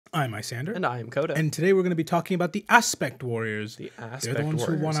I'm Isyander. And I am Coda. And today we're going to be talking about the Aspect Warriors. The Aspect They're the ones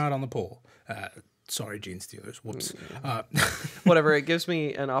Warriors. who won out on the poll. Sorry, Gene Stealers. Whoops. Whatever, it gives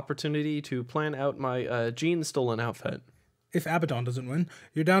me an opportunity to plan out my Gene stolen outfit. If Abaddon doesn't win,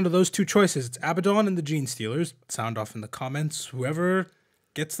 you're down to those two choices. It's Abaddon and the Gene Stealers. Sound off in the comments. Whoever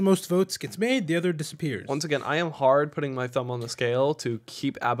gets the most votes gets made, the other disappears. Once again, I am hard putting my thumb on the scale to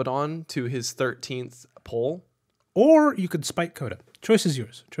keep Abaddon to his 13th poll. Or you could spite Coda. Choice is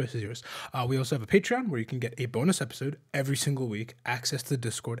yours. Choice is yours. We also have a Patreon where you can get a bonus episode every single week, access to the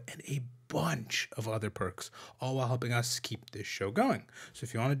Discord, and a bunch of other perks, all while helping us keep this show going. So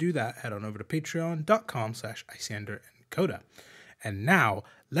if you want to do that, head on over to patreon.com/Isyander and Coda. And now,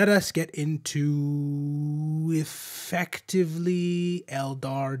 let us get into effectively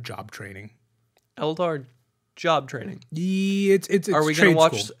Eldar job training. Eldar job training. Yeah, it's Are we going to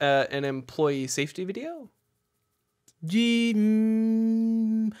watch school. an employee safety video?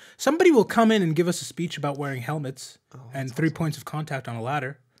 Somebody will come in and give us a speech about wearing helmets and 3 points of contact on a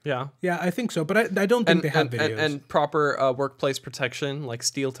ladder. Yeah. Yeah, I think so, but I don't think they have videos. And proper workplace protection, like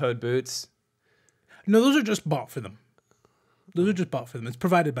steel-toed boots. No, those are just bought for them. Those are just bought for them. It's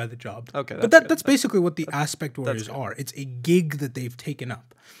provided by the job. Okay, but that's basically what the Aspect Warriors are. It's a gig that they've taken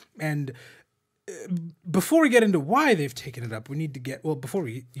up. And before we get into why they've taken it up, we need to before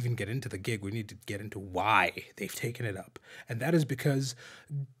we even get into the gig, we need to get into why they've taken it up. And that is because,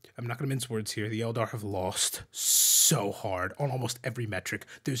 I'm not going to mince words here, the Eldar have lost so hard on almost every metric.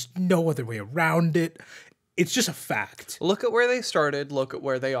 There's no other way around it. It's just a fact. Look at where they started, look at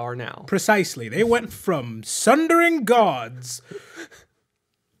where they are now. Precisely. They went from sundering gods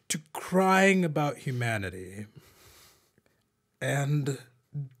to crying about humanity. And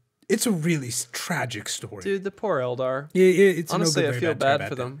it's a really tragic story. Dude, the poor Eldar. Yeah, it's honestly, no good, I feel bad bad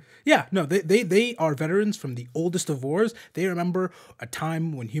for them. Yeah, no, they are veterans from the oldest of wars. They remember a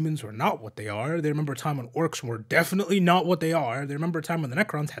time when humans were not what they are. They remember a time when orcs were definitely not what they are. They remember a time when the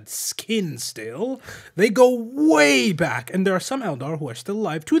Necrons had skin still. They go way back, and there are some Eldar who are still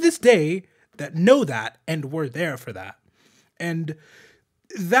alive to this day that know that and were there for that. And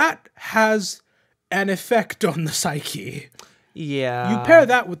that has an effect on the psyche. Yeah. You pair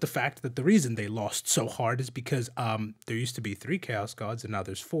that with the fact that the reason they lost so hard is because there used to be 3 Chaos Gods and now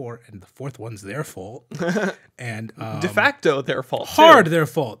there's 4, and the 4th one's their fault. And de facto their fault. Hard too. their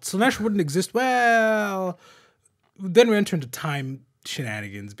fault. Slaanesh wouldn't exist. Well, then we enter into time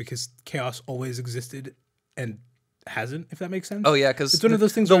shenanigans because chaos always existed and hasn't, if that makes sense. Oh yeah, because it's one of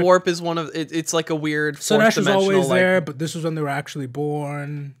those things. The where warp is one of it's like a weird Slaanesh was always like, there, but this was when they were actually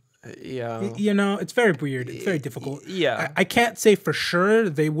born. Yeah. You know, it's very weird. It's very difficult. Yeah. I can't say for sure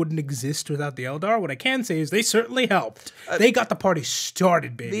they wouldn't exist without the Eldar. What I can say is they certainly helped. They got the party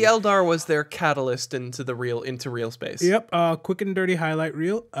started, baby. The Eldar was their catalyst into real space. Yep. Quick and dirty highlight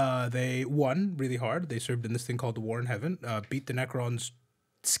reel. They won really hard. They served in this thing called the War in Heaven. Beat the Necrons'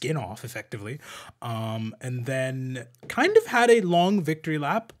 skin off, effectively. And then kind of had a long victory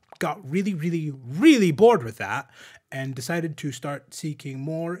lap. Got really, really, really bored with that. And decided to start seeking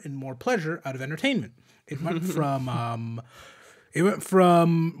more and more pleasure out of entertainment. It went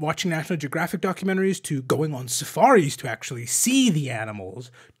from watching National Geographic documentaries to going on safaris to actually see the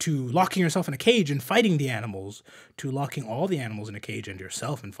animals, to locking yourself in a cage and fighting the animals, to locking all the animals in a cage and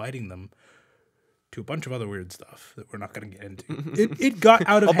yourself and fighting them, to a bunch of other weird stuff that we're not going to get into. It got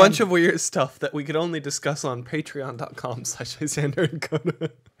out of a hand. bunch of weird stuff that we could only discuss on patreon.com/Isyander and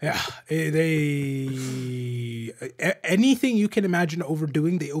Coda. Yeah, anything you can imagine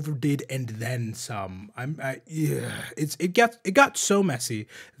overdoing, they overdid and then some. It got so messy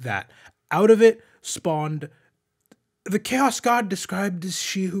that out of it spawned the Chaos God described as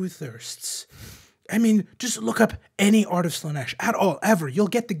she who thirsts. I mean, just look up any art of Slaanesh at all, ever. You'll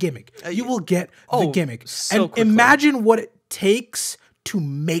get the gimmick. You will get the gimmick. So and quickly. imagine what it takes to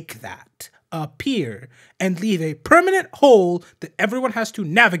make that appear and leave a permanent hole that everyone has to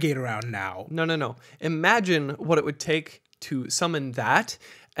navigate around now. No. Imagine what it would take to summon that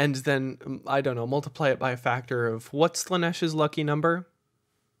and then, I don't know, multiply it by a factor of what's Slaanesh's lucky number?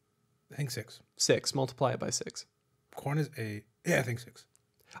 I think 6. 6. Multiply it by 6. Khorne is 8. Yeah, I think 6.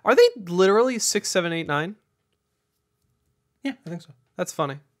 Are they literally 6, 7, 8, 9? Yeah, I think so. That's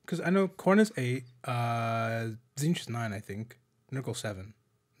funny. Because I know Khorne is 8. Tzeentch is 9, I think. Nurgle 7.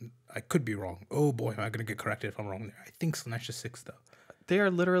 I could be wrong. Oh boy, am I going to get corrected if I'm wrong there. I think Slaanesh is 6, though. They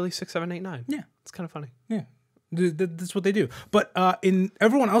are literally 6, 7, 8, 9. Yeah. It's kind of funny. Yeah. That's what they do. But in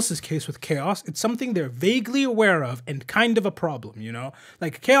everyone else's case with Chaos, it's something they're vaguely aware of and kind of a problem, you know?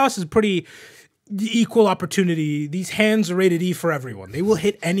 Like, Chaos is pretty... equal opportunity. These hands are rated E for everyone. They will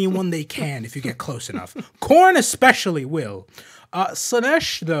hit anyone they can if you get close enough. Khorne especially will.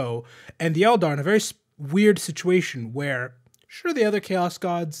 Slaanesh, though, and the Eldar in a very weird situation where, sure, the other Chaos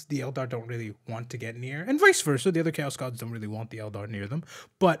Gods, the Eldar don't really want to get near, and vice versa. The other Chaos Gods don't really want the Eldar near them.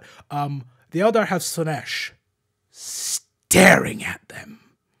 But the Eldar have Slaanesh staring at them.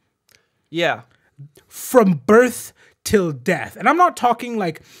 Yeah. From birth till death. And I'm not talking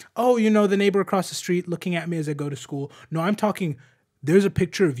like, oh, you know, the neighbor across the street looking at me as I go to school. No, I'm talking, there's a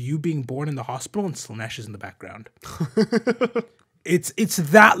picture of you being born in the hospital and Slaanesh is in the background. It's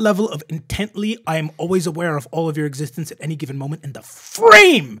that level of intently, I am always aware of all of your existence at any given moment. In the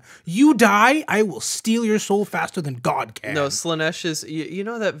frame you die, I will steal your soul faster than God can. No, Slaanesh is, you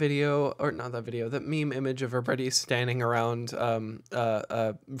know that video, or not that video, that meme image of everybody standing around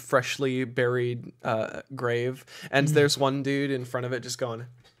a freshly buried grave, and there's one dude in front of it just going,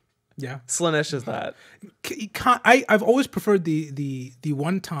 yeah. Slaanesh is that. I've always preferred the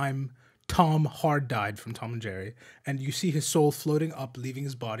one time Tom Hard died from Tom and Jerry, and you see his soul floating up, leaving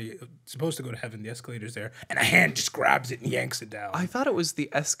his body. It's supposed to go to heaven. The escalator's there, and a hand just grabs it and yanks it down. I thought it was the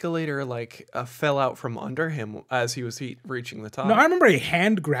escalator fell out from under him as he was reaching the top. No, I remember a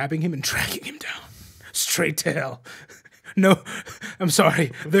hand grabbing him and dragging him down straight to hell. No, I'm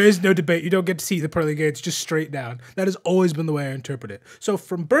sorry. There is no debate. You don't get to see the pearly gates, just straight down. That has always been the way I interpret it. So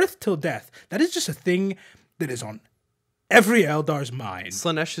from birth till death, that is just a thing that is on every Eldar's mind.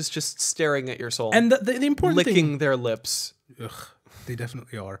 Slaanesh is just staring at your soul. And the important licking thing... their lips. Ugh, they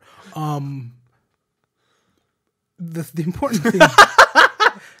definitely are. The important thing...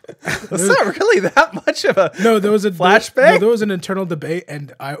 Was that really that much of a no? There was a flashback. No, there was an internal debate,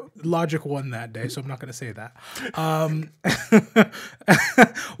 and logic won that day, so I'm not going to say that.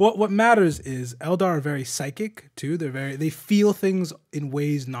 What matters is Eldar are very psychic too. They feel things in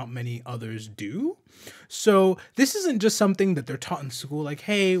ways not many others do. So this isn't just something that they're taught in school. Like,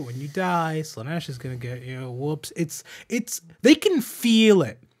 hey, when you die, Slaanesh is going to get you. Whoops! It's they can feel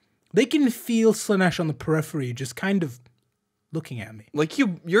it. They can feel Slaanesh on the periphery, just kind of looking at me. Like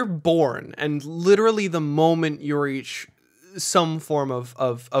you're born, and literally the moment you reach some form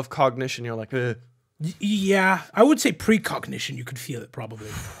of cognition, you're like, ugh. Yeah, I would say precognition. You could feel it probably.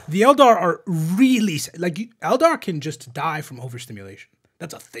 The Eldar are really like Eldar can just die from overstimulation.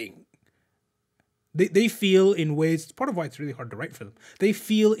 That's a thing. They feel in ways. It's part of why it's really hard to write for them. They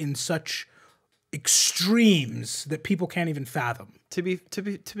feel in such extremes that people can't even fathom. To be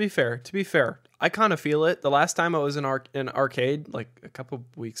fair, I kind of feel it. The last time I was in arcade, like a couple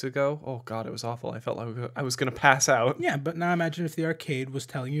weeks ago, oh god, it was awful. I felt like I was gonna pass out. Yeah, but now imagine if the arcade was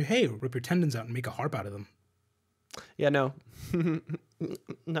telling you, "Hey, rip your tendons out and make a harp out of them." Yeah, no,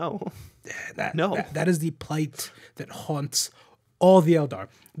 no, That is the plight that haunts all the Eldar.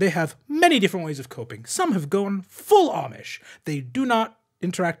 They have many different ways of coping. Some have gone full Amish. They do not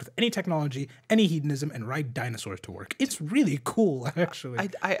interact with any technology, any hedonism, and ride dinosaurs to work. It's really cool, actually.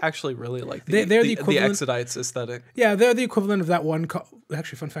 I actually really like they're the Exodites aesthetic. Yeah, they're the equivalent of that one.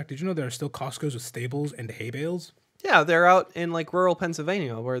 Actually, fun fact, did you know there are still Costco's with stables and hay bales? Yeah, they're out in like rural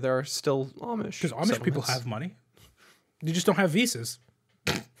Pennsylvania where there are still Amish. Because Amish people have money. They just don't have visas.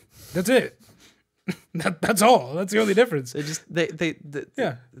 That's it. That's all. That's the only difference.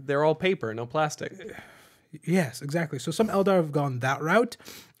 They're all paper, no plastic. Yes, exactly. So some Eldar have gone that route.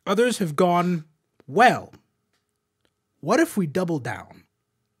 Others have gone, well, what if we double down?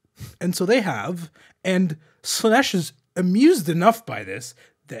 And so they have, and Slaanesh is amused enough by this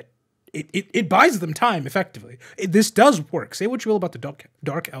that it buys them time, effectively. This does work. Say what you will about the Dark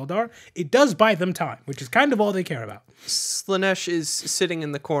Eldar. It does buy them time, which is kind of all they care about. Slaanesh is sitting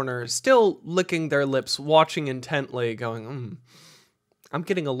in the corner, still licking their lips, watching intently, going, I'm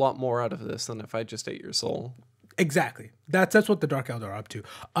getting a lot more out of this than if I just ate your soul. Exactly. That's what the Dark Eldar are up to.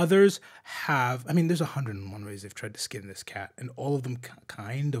 Others have, I mean, there's 101 ways they've tried to skin this cat, and all of them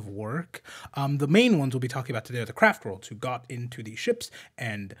kind of work. The main ones we'll be talking about today are the craft worlds, who got into these ships,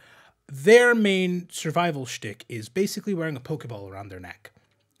 and their main survival shtick is basically wearing a Pokeball around their neck.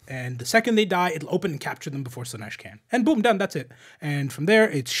 And the second they die, it'll open and capture them before Slaanesh can. And boom, done, that's it. And from there,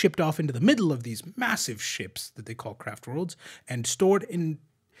 it's shipped off into the middle of these massive ships that they call craft worlds, and stored in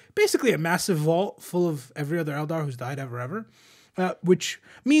basically a massive vault full of every other Eldar who's died ever, which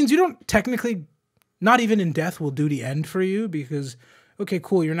means you don't technically, not even in death will do the end for you, because, okay,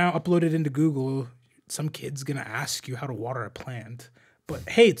 cool, you're now uploaded into Google. Some kid's going to ask you how to water a plant. But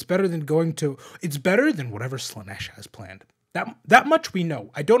hey, it's better than whatever Slaanesh has planned. That much we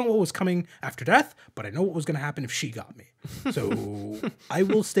know. I don't know what was coming after death, but I know what was going to happen if she got me. So I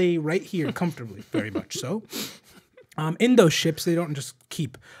will stay right here comfortably, very much so. In those ships, they don't just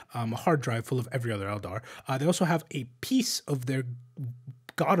keep a hard drive full of every other Eldar. They also have a piece of their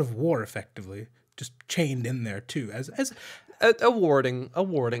god of war, effectively, just chained in there too, as a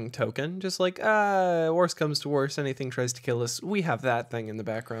warding token. Just like, worst comes to worst, anything tries to kill us, we have that thing in the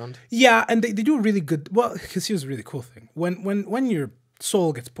background. Yeah, and they do a really good. Well, because here's a really cool thing: when your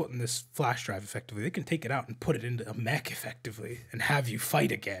soul gets put in this flash drive, effectively, they can take it out and put it into a mech, effectively, and have you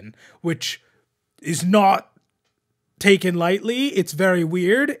fight again, which is not taken lightly. It's very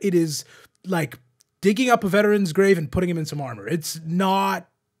weird. It is like digging up a veteran's grave and putting him in some armor. It's not.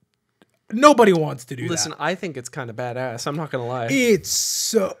 Nobody wants to do that. Listen, I think it's kind of badass. I'm not gonna lie. It's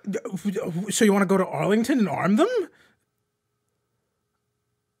so. So you want to go to Arlington and arm them?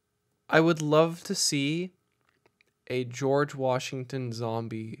 I would love to see a George Washington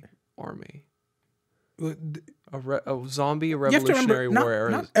zombie army. A zombie Revolutionary War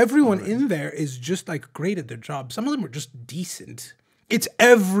era. Not everyone in there is just like great at their job. Some of them are just decent. It's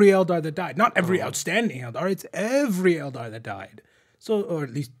every Eldar that died. Not every outstanding Eldar. It's every Eldar that died. So, or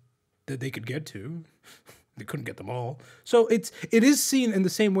at least that they could get to. They couldn't get them all. So it is seen in the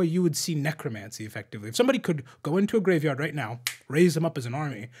same way you would see necromancy, effectively. If somebody could go into a graveyard right now, raise them up as an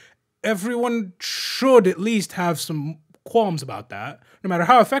army, everyone should at least have some qualms about that. No matter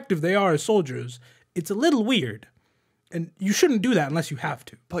how effective they are as soldiers, it's a little weird. And you shouldn't do that unless you have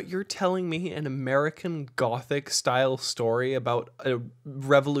to. But you're telling me an American Gothic style story about a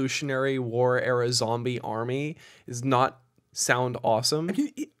Revolutionary War era zombie army is not sound awesome? I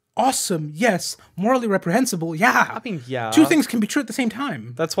mean, awesome, yes. Morally reprehensible, yeah. I mean, yeah. Two things can be true at the same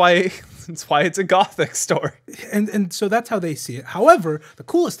time. That's why it's a Gothic story. And so that's how they see it. However, the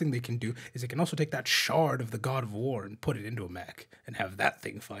coolest thing they can do is they can also take that shard of the God of War and put it into a mech and have that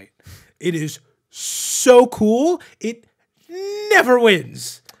thing fight. It is so cool. It never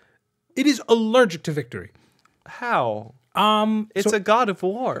wins. It is allergic to victory. How? It's a God of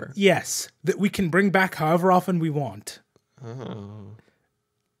War. Yes, that we can bring back however often we want. Oh.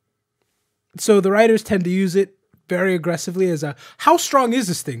 So the writers tend to use it very aggressively as a, how strong is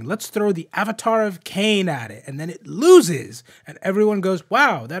this thing? Let's throw the avatar of Khaine at it. And then it loses. And everyone goes,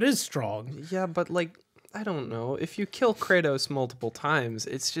 wow, that is strong. Yeah, but like, I don't know. If you kill Kratos multiple times,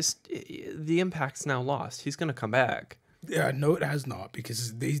 it's just, the impact's now lost. He's going to come back. Yeah, no, it has not,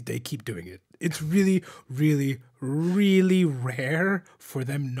 because they keep doing it. It's really, really, really rare for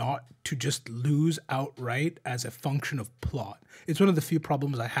them not to just lose outright as a function of plot. It's one of the few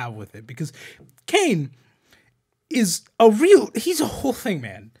problems I have with it, because Khaine is he's a whole thing,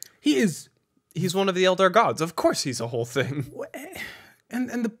 man. He's one of the Eldar gods. Of course he's a whole thing.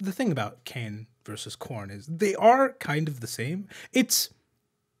 And the thing about Khaine versus Khorne is they are kind of the same. It's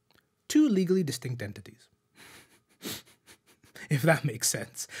two legally distinct entities. If that makes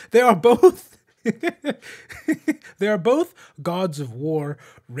sense. They are both they are both gods of war,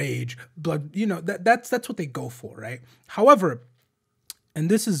 rage, blood, you know, that's what they go for, right? However, and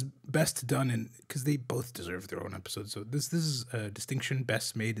this is best done in, because they both deserve their own episodes. So this is a distinction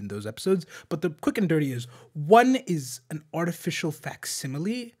best made in those episodes. But the quick and dirty is, one is an artificial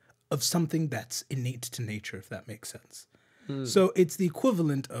facsimile of something that's innate to nature, if that makes sense. So it's the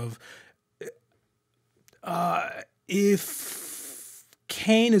equivalent of if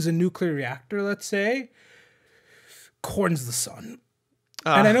Khaine is a nuclear reactor, let's say, Khorne's the sun.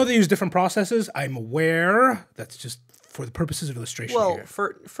 And I know they use different processes. I'm aware. That's just for the purposes of illustration. Well, here.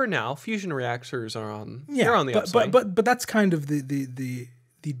 for now, fusion reactors are on. Yeah, they're on the upswing. But that's kind of the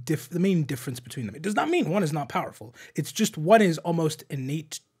main difference between them. It does not mean one is not powerful. It's just one is almost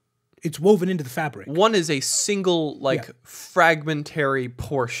innate. It's woven into the fabric. One is a single, fragmentary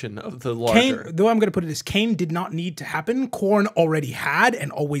portion of the larger. Khaine, the way I'm going to put it is, Khaine did not need to happen. Khorne already had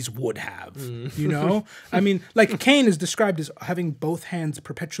and always would have. You know? I mean, like, Khaine is described as having both hands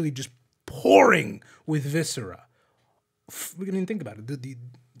perpetually just pouring with viscera. We can even think about it.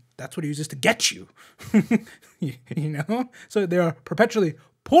 That's what he uses to get you. You know? So they are perpetually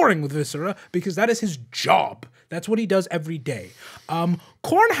pouring with viscera because that is his job. That's what he does every day.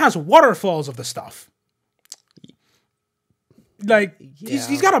 Khorne has waterfalls of the stuff. Like,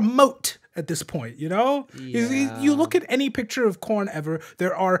 he's got a moat at this point, you know? Yeah. You look at any picture of Khorne ever,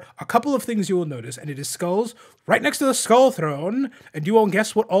 there are a couple of things you will notice, and it is skulls right next to the skull throne, and you won't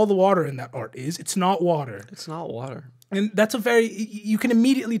guess what all the water in that art is. It's not water. It's not water. And that's you can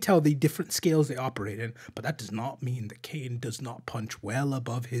immediately tell the different scales they operate in, but that does not mean that Khaine does not punch well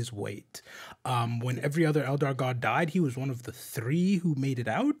above his weight. When every other Eldar god died, he was one of the 3 who made it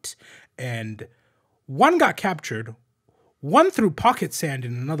out, and one got captured, one threw pocket sand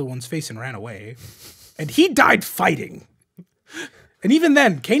in another one's face and ran away, and he died fighting. And even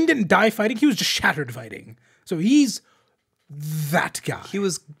then, Khaine didn't die fighting, he was just shattered fighting. So he's that guy. He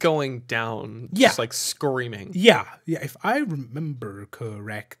was going down, Yeah. just like screaming. Yeah. If I remember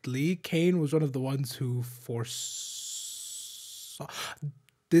correctly, Khaine was one of the ones who foresaw.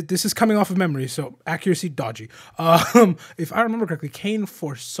 This is coming off of memory, so accuracy dodgy. If I remember correctly, Khaine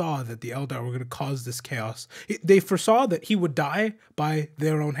foresaw that the Eldar were going to cause this chaos. They foresaw that he would die by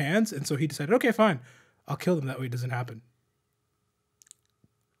their own hands, and so he decided, okay, fine, I'll kill them. That way it doesn't happen.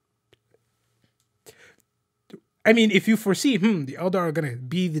 I mean, if you foresee, the Eldar are going to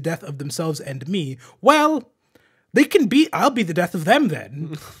be the death of themselves and me, well, I'll be the death of them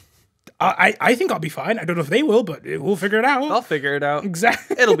then. I think I'll be fine. I don't know if they will, but we'll figure it out. I'll figure it out.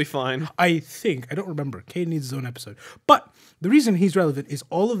 Exactly. It'll be fine. I think. I don't remember. Khaine needs his own episode. But the reason he's relevant is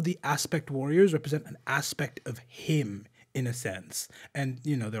all of the aspect warriors represent an aspect of him, in a sense. And,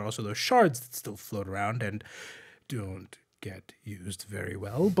 there are also those shards that still float around and don't get used very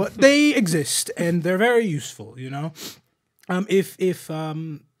well, but they exist and they're very useful, If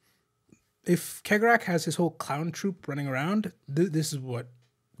Kegarak has his whole clown troop running around, this is what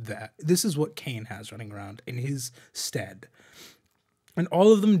Khaine has running around in his stead. And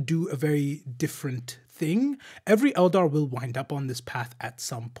all of them do a very different thing. Every Eldar will wind up on this path at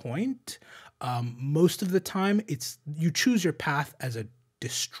some point. Most of the time, you choose your path as a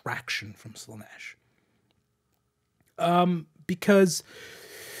distraction from Slaanesh. Because,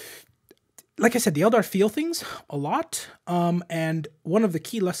 like I said, the Eldar feel things a lot. And one of the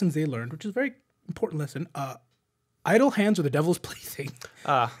key lessons they learned, which is a very important lesson, idle hands are the devil's plaything.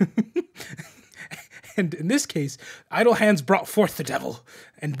 And in this case, idle hands brought forth the devil,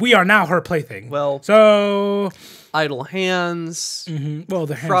 and we are now her plaything. Well, so idle hands. Well,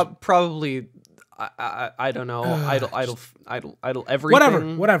 the hands probably. I don't know. Idle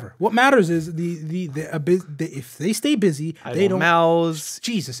everything. Whatever. What matters is if they stay busy, they don't. Mouths.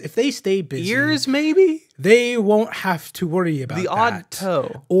 Jesus, if they stay busy, Ears maybe. They won't have to worry about the odd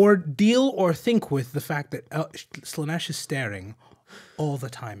toe, or deal or think with the fact that Slaanesh is staring all the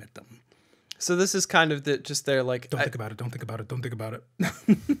time at them. So this is kind of just their like. Don't think about it. Don't think about it. Don't think about it.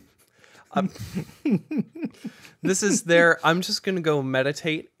 This is their. I'm just gonna go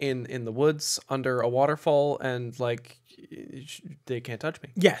meditate in the woods under a waterfall, and like they can't touch me.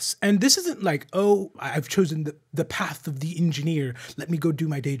 Yes, and this isn't like, oh, I've chosen the path of the engineer. Let me go do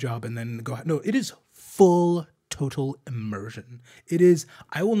my day job and then go. No, it is full total immersion. It is.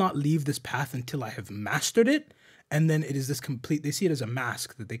 I will not leave this path until I have mastered it. And then it is this complete. They see it as a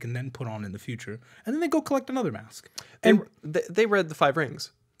mask that they can then put on in the future, and then they go collect another mask. And they read the 5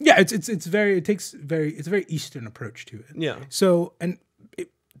 rings. Yeah, it's a very Eastern approach to it. Yeah. So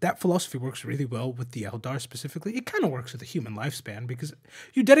that philosophy works really well with the Eldar specifically. It kind of works with the human lifespan because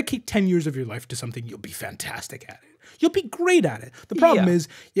you dedicate 10 years of your life to something, you'll be fantastic at it. You'll be great at it. The problem is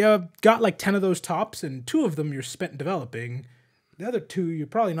you got like 10 of those tops, and 2 of them you're spent developing. The other 2 you're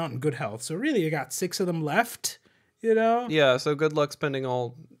probably not in good health. So really, you got 6 of them left. Yeah. So good luck spending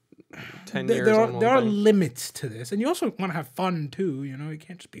all 10 years. There are limits to this, and you also want to have fun too. You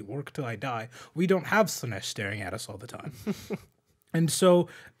can't just be work till I die. We don't have Slaanesh staring at us all the time, and so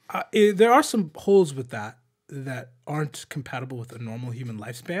there are some holes with that aren't compatible with a normal human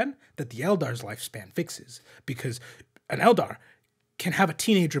lifespan that the Eldar's lifespan fixes, because an Eldar can have a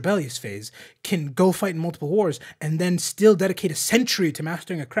teenage rebellious phase, can go fight in multiple wars, and then still dedicate a century to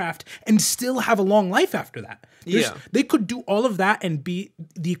mastering a craft and still have a long life after that. They could do all of that and be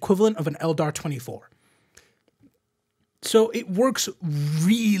the equivalent of an Eldar 24. So it works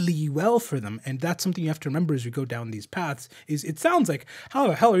really well for them, and that's something you have to remember as you go down these paths. Is it sounds like, how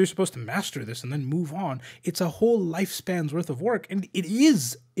the hell are you supposed to master this and then move on? It's a whole lifespan's worth of work, and it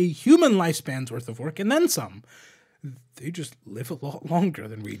is a human lifespan's worth of work, and then some. They just live a lot longer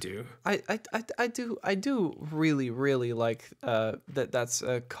than we do. I do really like that's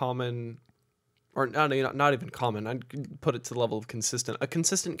a common, or not even common. I'd put it to the level of consistent. A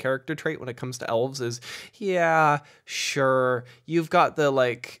consistent character trait when it comes to elves is, yeah, sure, you've got the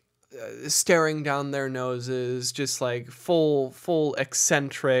like staring down their noses, just like full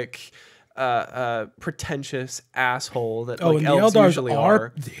eccentric, pretentious asshole that like elves usually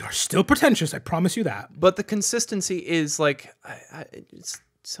are. They are still pretentious, I promise you that. But the consistency is like,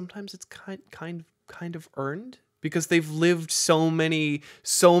 sometimes it's kind of earned, because they've lived so many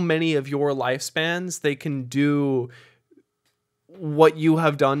of your lifespans. They can do what you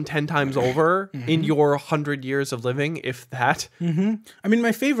have done 10 times over in your 100 years of living, if that. I mean,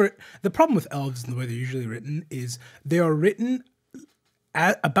 the problem with elves and the way they're usually written is they are written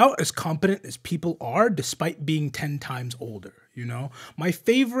about as competent as people are, despite being 10 times older. My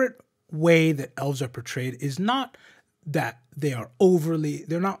favorite way that elves are portrayed is not that they're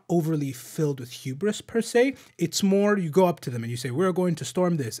not overly filled with hubris per se. It's more you go up to them and you say, we're going to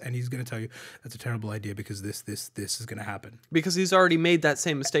storm this. And he's going to tell you that's a terrible idea because this is going to happen. Because he's already made that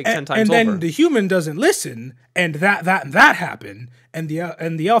same mistake 10 times over. over. And then the human doesn't listen and that happen. And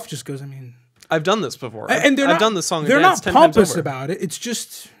the elf just goes, I mean, I've done this before. And I've done the song and dance 10 times over. They're not pompous about it. It's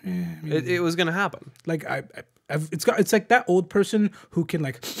just... I mean, it was going to happen. Like, it's like that old person who can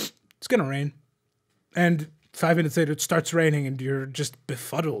like, it's going to rain. And 5 minutes later, it starts raining and you're just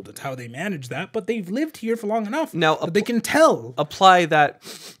befuddled at how they manage that. But they've lived here for long enough now that they can tell. Apply that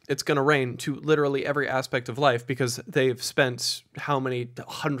it's going to rain to literally every aspect of life because they've spent how many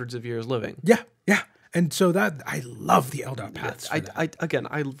hundreds of years living. Yeah, yeah. And so that, I love the Eldar Paths.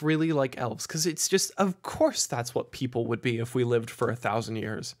 I really like elves because it's just, of course, that's what people would be if we lived for 1,000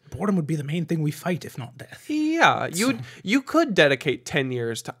 years. Boredom would be the main thing we fight, if not death. Yeah, you could dedicate 10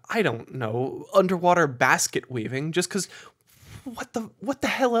 years to, I don't know, underwater basket weaving just because what the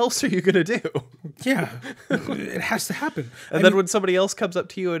hell else are you going to do? Yeah, it has to happen. And then when somebody else comes up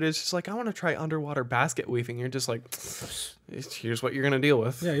to you and is just like, I want to try underwater basket weaving, you're just like, here's what you're going to deal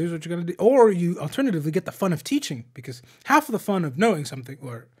with. Yeah, here's what you're going to do. Or you alternatively get the fun of teaching, because half of the fun of knowing something,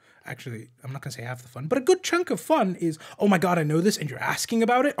 or actually, I'm not going to say half the fun, but a good chunk of fun is, oh my God, I know this, and you're asking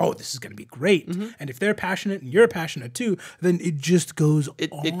about it. Oh, this is going to be great. And if they're passionate and you're passionate too, then it just goes on.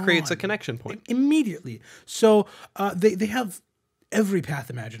 It creates a connection point. Immediately. So they have every path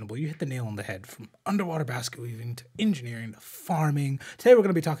imaginable. You hit the nail on the head, from underwater basket weaving to engineering to farming. Today we're going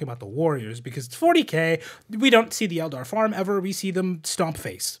to be talking about the warriors because it's 40K. We don't see the Eldar farm ever. We see them stomp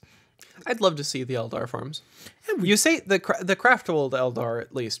face. I'd love to see the Eldar farms. You say the Craftable Eldar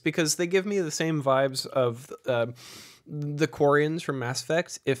at least, because they give me the same vibes of the Quarians from Mass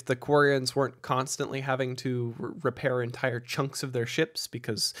Effect. If the Quarians weren't constantly having to repair entire chunks of their ships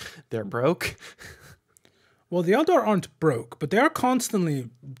because they're broke. Well, the Eldar aren't broke, but they are constantly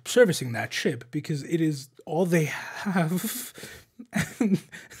servicing that ship because it is all they have.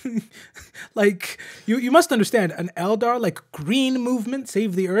 Like, you must understand, an Eldar, like, green movement,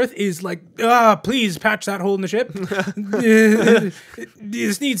 save the Earth, is like, please patch that hole in the ship.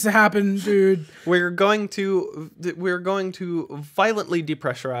 This needs to happen, dude. We're going to violently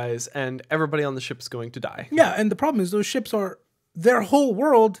depressurize, and everybody on the ship is going to die. Yeah, and the problem is those ships are their whole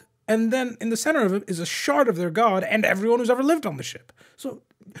world. And then in the center of it is a shard of their god and everyone who's ever lived on the ship. So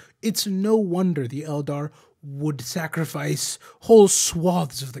it's no wonder the Eldar would sacrifice whole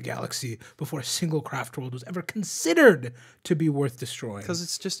swaths of the galaxy before a single craft world was ever considered to be worth destroying.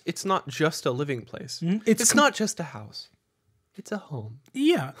 Because it's not just a living place. It's not just a house. It's a home.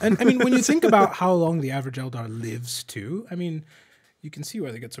 Yeah. And I mean, when you think about how long the average Eldar lives too, I mean, you can see why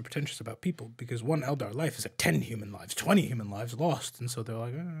they get so pretentious about people, because one Eldar life is like 10 human lives, 20 human lives lost. And so they're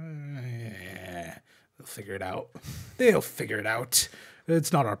like, they'll figure it out. They'll figure it out.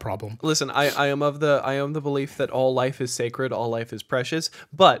 It's not our problem. Listen, I am of the belief that all life is sacred, all life is precious,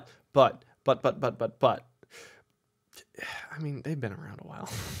 but, I mean, they've been around a while.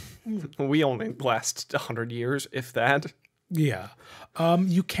 We only last 100 years, if that. Yeah.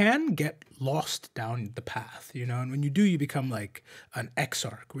 You can get lost down the path, you know, and when you do, you become like an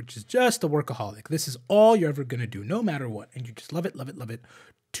exarch, which is just a workaholic. This is all you're ever going to do, no matter what. And you just love it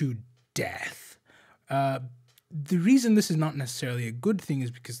to death. The reason this is not necessarily a good thing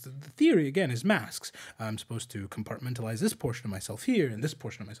is because the theory, again, is masks. I'm supposed to compartmentalize this portion of myself here, and this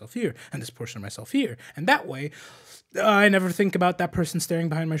portion of myself here, and this portion of myself here. And that way, I never think about that person staring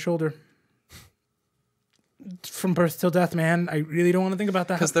behind my shoulder. From birth till death, man. I really don't want to think about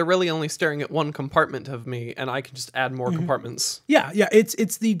that. Because they're really only staring at one compartment of me, and I can just add more compartments. Yeah.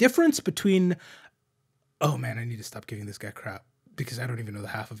 It's the difference between, oh man, I need to stop giving this guy crap because I don't even know the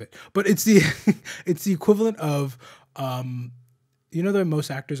half of it. But it's the it's the equivalent of, you know, that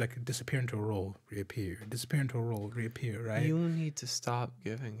most actors I could disappear into a role, reappear, disappear into a role, reappear, right? You need to stop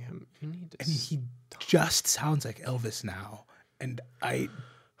giving him. You need to. And he just sounds like Elvis now, and I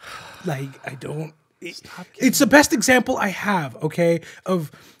don't. It's the best example I have, okay,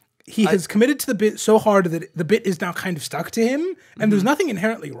 of he has committed to the bit so hard that the bit is now kind of stuck to him, and there's nothing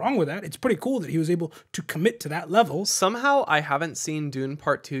inherently wrong with that. It's pretty cool that he was able to commit to that level. Somehow I haven't seen Dune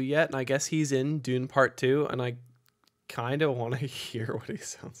Part 2 yet, and I guess he's in Dune Part 2, and I kind of want to hear what he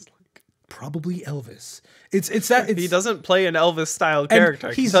sounds like. Probably Elvis. It's he doesn't play an Elvis style character.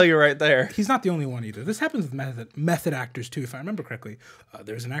 I can tell you right there. He's not the only one either. This happens with method actors too. If I remember correctly,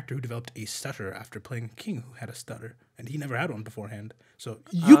 there's an actor who developed a stutter after playing a king who had a stutter, and he never had one beforehand. So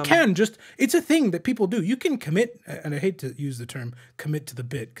you can just, it's a thing that people do. You can commit, and I hate to use the term commit to the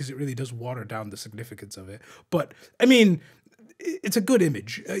bit because it really does water down the significance of it. But I mean, it's a good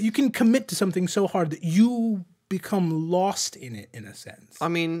image. You can commit to something so hard that you become lost in it in a sense. I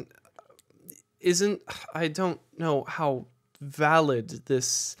mean, I don't know how valid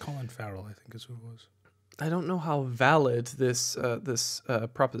this. Colin Farrell, I think, is who it was. I don't know how valid this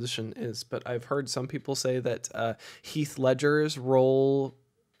proposition is, but I've heard some people say that Heath Ledger's role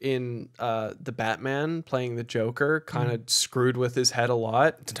in the Batman playing the Joker kind of screwed with his head a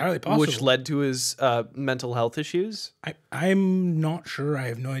lot. It's entirely possible. Which led to his mental health issues. I'm not sure. I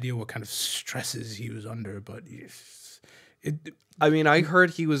have no idea what kind of stresses he was under, but I mean, I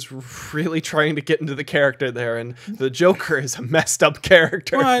heard he was really trying to get into the character there, and the Joker is a messed up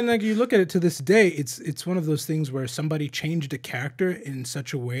character. Well, and like you look at it to this day, it's one of those things where somebody changed a character in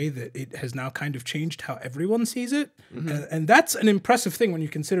such a way that it has now kind of changed how everyone sees it. And that's an impressive thing when you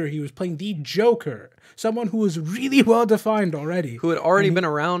consider he was playing the Joker, someone who was really well defined already. Who had already been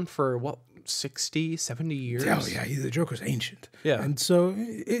around for, what, 60, 70 years? Oh, yeah, the Joker's ancient. Yeah. And so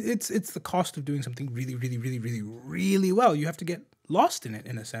it's the cost of doing something really, really, really, really, really well. You have to get lost in it,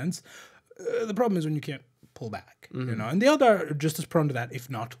 in a sense. The problem is when you can't pull back, you know. And the Eldar are just as prone to that, if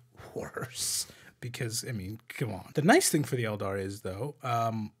not worse. Because, I mean, come on. The nice thing for the Eldar is, though,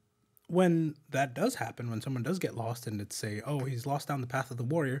 when that does happen, when someone does get lost and it's say, oh, he's lost down the path of the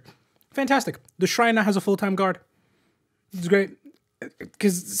warrior, fantastic. The shrine now has a full-time guard. It's great.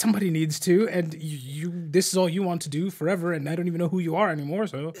 Because somebody needs to, and this is all you want to do forever, and I don't even know who you are anymore,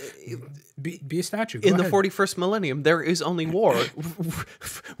 so be a statue. Go in ahead. the 41st millennium, there is only war.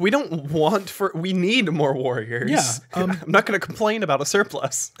 We need more warriors. Yeah. I'm not going to complain about a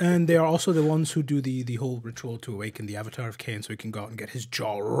surplus. And they are also the ones who do the whole ritual to awaken the avatar of Khaine so he can go out and get his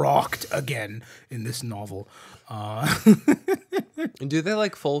jaw rocked again in this novel. And do they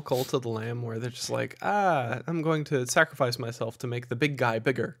like full cult of the lamb where they're just like, I'm going to sacrifice myself to make the big guy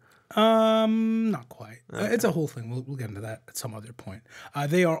bigger? Not quite. It's a whole thing. We'll get into that at some other point.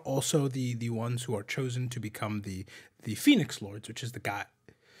 They are also the ones who are chosen to become the Phoenix Lords, which is the guy.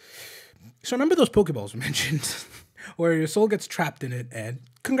 So remember those Pokeballs we mentioned, where your soul gets trapped in it, and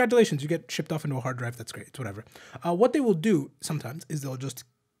congratulations, you get shipped off into a hard drive. That's great. It's whatever. What they will do sometimes is they'll just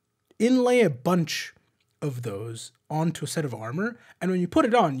inlay a bunch of those onto a set of armor, and when you put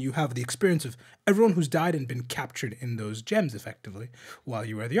it on, you have the experience of everyone who's died and been captured in those gems effectively while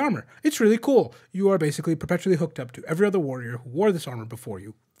you wear the armor. It's really cool. You are basically perpetually hooked up to every other warrior who wore this armor before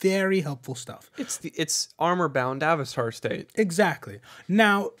you. Very helpful stuff. It's armor-bound Avatar state. Exactly.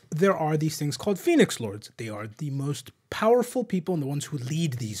 Now, there are these things called Phoenix Lords. They are the most powerful people and the ones who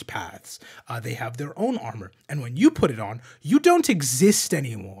lead these paths. They have their own armor, and when you put it on, you don't exist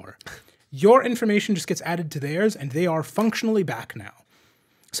anymore. Your information just gets added to theirs, and they are functionally back now.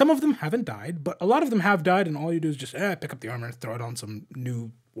 Some of them haven't died, but a lot of them have died, and all you do is just pick up the armor, throw it on some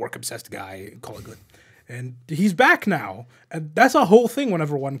new work-obsessed guy, call it good. And he's back now. And that's a whole thing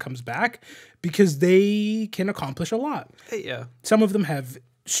whenever one comes back, because they can accomplish a lot. Yeah. Some of them have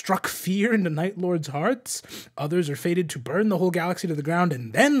struck fear into Night Lord's hearts. Others are fated to burn the whole galaxy to the ground,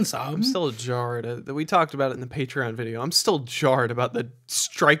 and then some. I'm still jarred. We talked about it in the Patreon video. I'm still jarred about the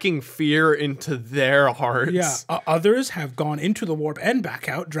striking fear into their hearts. Yeah. Others have gone into the warp and back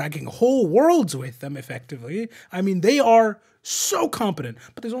out, dragging whole worlds with them, effectively. I mean, they are so competent,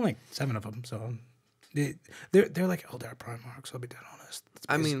 but there's only 7 of them, so they're like Eldar Primarchs, I'll be dead honest.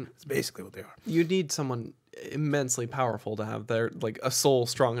 It's basically what they are. You need someone immensely powerful to have their a soul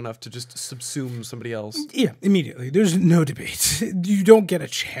strong enough to just subsume somebody else. Yeah, immediately. There's no debate. You don't get a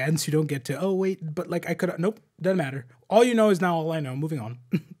chance. You don't get to, but I could, nope, doesn't matter. All you know is now all I know. Moving on.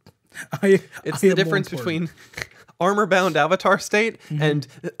 It's the difference between armor-bound Avatar state and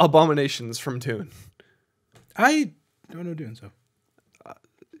abominations from Dune. I don't know Dune, so.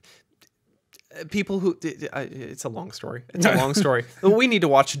 People who it's a long story. It's a long story. We need to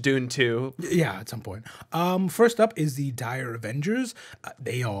watch Dune 2. Yeah, at some point. First up is the Dire Avengers.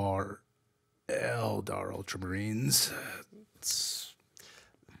 They are Eldar Ultramarines.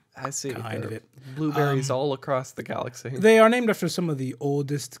 I see. Kind of it. Blueberries all across the galaxy. They are named after some of the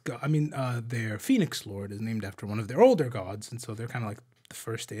oldest. Their Phoenix Lord is named after one of their older gods, and so they're kind of like the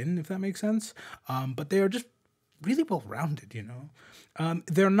first in, if that makes sense. But they are just really well-rounded, you know.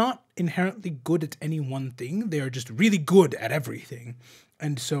 They're not inherently good at any one thing. They are just really good at everything.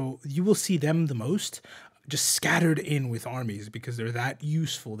 And so you will see them the most just scattered in with armies because they're that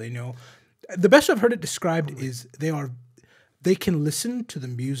useful. They know. The best I've heard it described is they can listen to the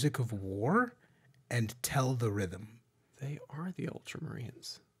music of war and tell the rhythm. They are the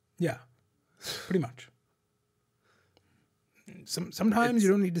Ultramarines. Yeah, pretty much. Sometimes you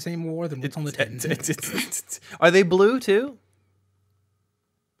don't need to say more than what's on the tin. Are they blue too?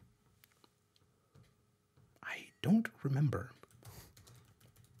 I don't remember.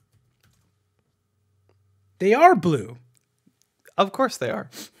 They are blue. Of course they are.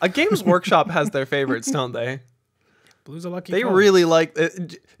 A Games Workshop has their favorites, don't they? Blue's a lucky They color. really like...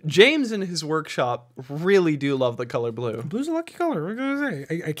 James and his workshop really do love the color blue. Blue's a lucky color. What can I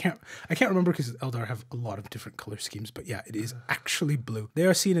say? I can't remember because Eldar have a lot of different color schemes. But yeah, it is actually blue. They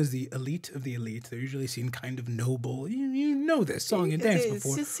are seen as the elite of the elite. They're usually seen kind of noble. You know this song and dance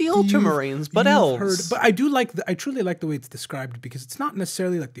before. It's the Ultramarines, but elves. But I truly like the way it's described because it's not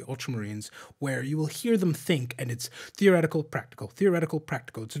necessarily like the Ultramarines where you will hear them think and it's theoretical, practical, theoretical,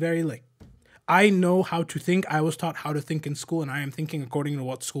 practical. It's very like, I know how to think. I was taught how to think in school, and I am thinking according to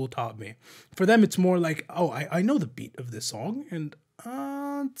what school taught me. For them, it's more like, oh, I know the beat of this song, and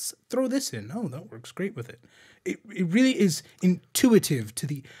let's throw this in. Oh, that works great with it. It really is intuitive to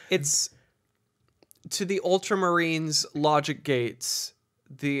the... It's to the Ultramarines logic gates,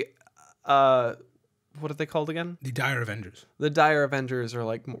 the... what are they called again? The Dire Avengers. The Dire Avengers are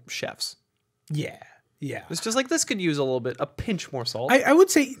like chefs. Yeah. Yeah. It's just like this could use a pinch more salt. I would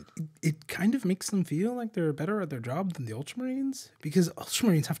say it kind of makes them feel like they're better at their job than the Ultramarines because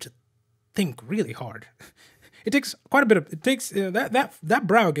Ultramarines have to think really hard. It takes quite a bit of that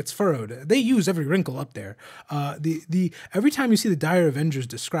brow gets furrowed. They use every wrinkle up there. Every time you see the Dire Avengers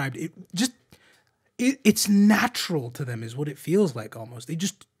described, it's natural to them is what it feels like almost. They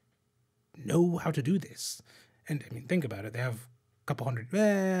just know how to do this. And I mean, think about it. They have a couple hundred.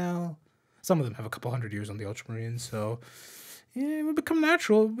 Well. Some of them have a couple hundred years on the Ultramarines, so yeah, it would become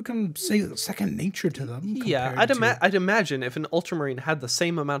natural. It would become second nature to them. Yeah, I'd imagine if an Ultramarine had the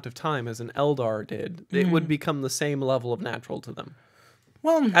same amount of time as an Eldar did, it would become the same level of natural to them.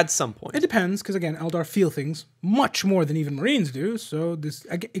 Well, at some point, it depends because again, Eldar feel things much more than even Marines do. So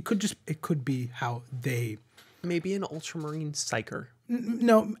it could be how they. Maybe an Ultramarine psyker.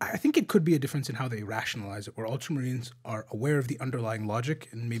 No, I think it could be a difference in how they rationalize it, where Ultramarines are aware of the underlying logic,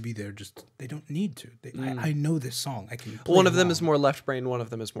 and maybe they don't need to. I know this song. I can play one of them is more left brain, one of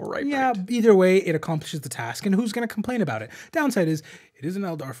them is more right brain. Yeah, either way, it accomplishes the task, and who's going to complain about it? Downside is, it is an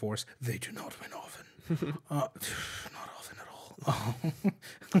Eldar force. They do not win often. Not often at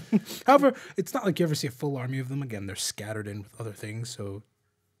all. However, it's not like you ever see a full army of them. Again, they're scattered in with other things, so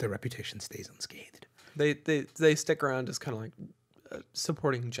their reputation stays unscathed. They stick around as kind of like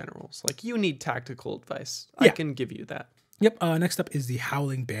supporting generals. Like, you need tactical advice. Yeah. I can give you that. Yep. Next up is the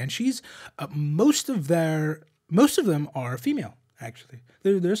Howling Banshees. Most of them are female, actually.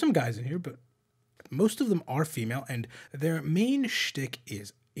 There are some guys in here, but most of them are female, and their main shtick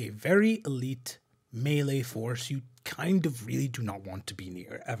is a very elite melee force you kind of really do not want to be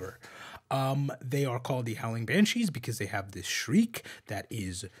near, ever. They are called the Howling Banshees because they have this shriek that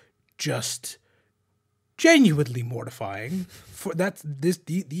is just genuinely mortifying. These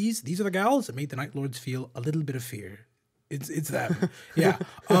are the gals that made the Night Lords feel a little bit of fear. It's them. Yeah.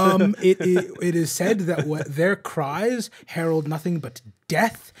 It is said that what their cries herald nothing but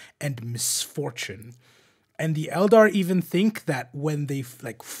death and misfortune. And the Eldar even think that when they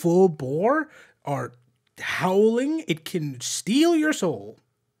like full bore are howling, it can steal your soul.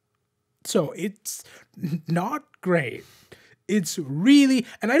 So it's not great. It's really,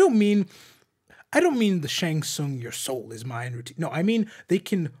 and I don't mean the Shang Tsung, your soul is mine routine. No, I mean they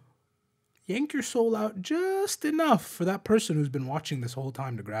can yank your soul out just enough for that person who's been watching this whole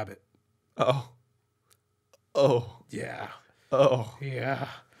time to grab it. Oh. Yeah. Oh. Yeah.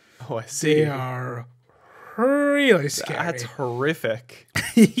 Oh, I see. They are really scary. That's horrific.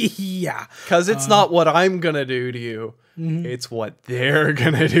 Yeah. Because it's not what I'm going to do to you. Mm-hmm. It's what they're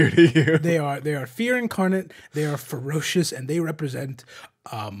going to do to you. They are fear incarnate. They are ferocious, and they represent,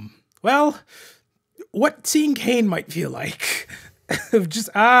 what seeing Khaine might feel like. Just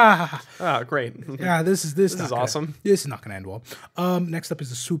great. Yeah, this is awesome. This is not gonna end well. Next up is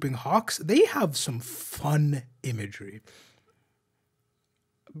the Swooping Hawks. They have some fun imagery.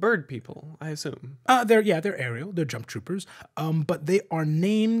 Bird people, I assume. They're aerial. They're jump troopers. But they are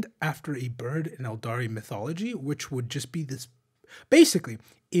named after a bird in Eldari mythology, which would just be this. Basically,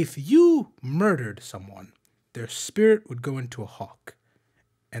 if you murdered someone, their spirit would go into a hawk,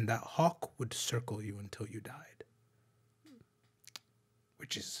 and that hawk would circle you until you died.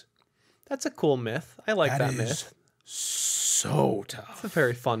 That's a cool myth. I like that myth. So tough. It's a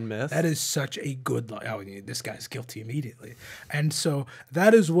very fun myth. That is such a good line. Oh, this guy's guilty immediately. And so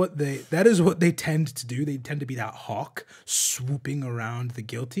that is what they tend to do. They tend to be that hawk swooping around the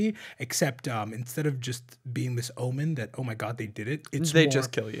guilty, except instead of just being this omen that, oh my God, they did it, they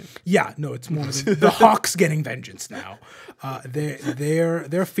just kill you. Yeah, no, it's more the hawk's getting vengeance now.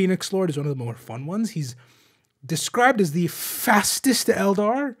 Their Phoenix Lord is one of the more fun ones. He's described as the fastest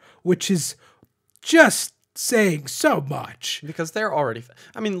Eldar, which is just saying so much. Because they're already...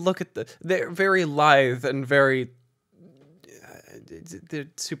 I mean, look at they're very lithe and very... they're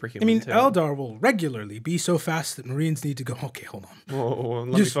superhuman, I mean, too. Eldar will regularly be so fast that Marines need to go, okay, hold on. Whoa,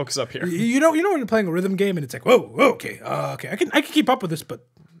 let me focus up here. You know when you're playing a rhythm game and it's like, whoa, okay, I can keep up with this, but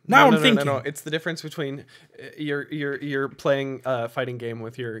now I'm thinking. No. It's the difference between you're playing a fighting game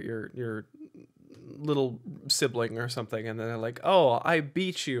with your little sibling or something, and then they're like, oh, I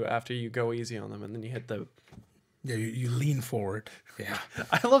beat you after you go easy on them, and then you hit the... Yeah, you lean forward. Yeah.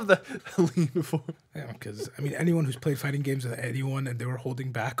 I love the lean forward. Yeah, because, I mean, anyone who's played fighting games with anyone and they were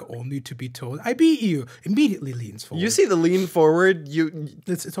holding back only to be told, I beat you, immediately leans forward. You see the lean forward,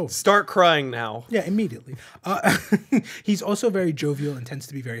 it's over. Start crying now. Yeah, immediately. He's also very jovial and tends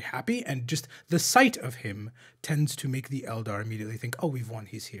to be very happy, and just the sight of him tends to make the Eldar immediately think, oh, we've won,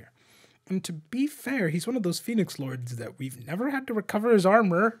 he's here. And to be fair, he's one of those Phoenix Lords that we've never had to recover his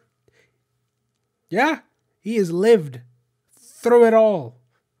armor. Yeah, he has lived through it all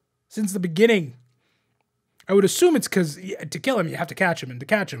since the beginning. I would assume it's because to kill him, you have to catch him, and to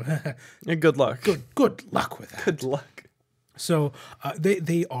catch him... Good luck. Good luck with that. Good luck. So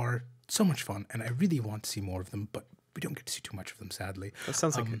they are so much fun, and I really want to see more of them, but we don't get to see too much of them, sadly. That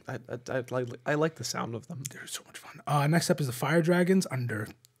sounds like... I like the sound of them. They're so much fun. Next up is the Fire Dragons under...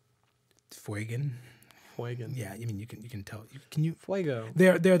 Fuegan. Yeah, I mean you can tell. Can you? Fuego.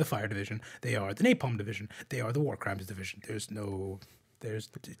 They're the Fire Division. They are the Napalm Division. They are the War Crimes Division.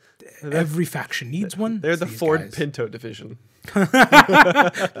 Every faction needs one. They're the Ford Pinto Division.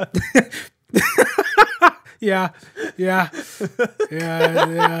 Yeah.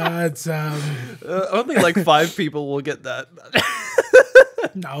 It's only like 5 people will get that.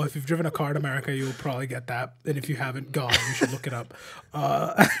 No, if you've driven a car in America, you'll probably get that. And if you haven't, God, you should look it up.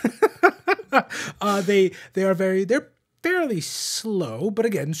 They're fairly slow, but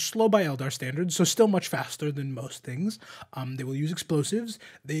again, slow by Eldar standards, so still much faster than most things. They will use explosives.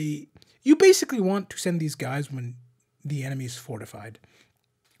 You basically want to send these guys when the enemy is fortified.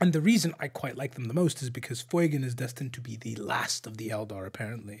 And the reason I quite like them the most is because Fuegan is destined to be the last of the Eldar,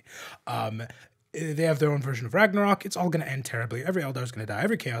 apparently. They have their own version of Ragnarok. It's all going to end terribly. Every Eldar is going to die.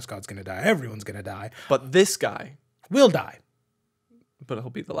 Every Chaos God's going to die. Everyone's going to die. But this guy will die. But he'll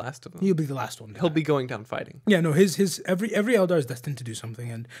be the last of them. He'll be the last one. He'll be going down fighting. Yeah, no, every Eldar is destined to do something,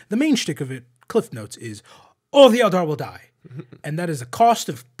 and the main shtick of it, Cliff Notes, is all the Eldar will die. And that is a cost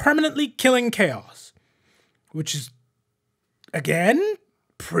of permanently killing chaos. Which is, again,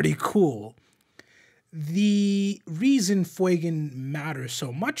 pretty cool. The reason Fuegan matters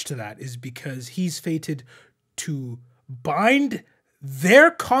so much to that is because he's fated to bind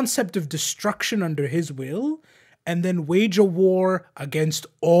their concept of destruction under his will and then wage a war against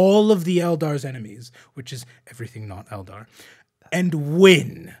all of the Eldar's enemies, which is everything not Eldar, and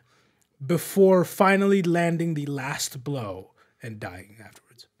win before finally landing the last blow and dying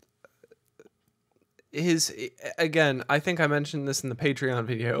afterwards. Again, I think I mentioned this in the Patreon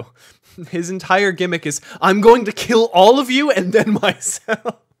video. His entire gimmick is, I'm going to kill all of you and then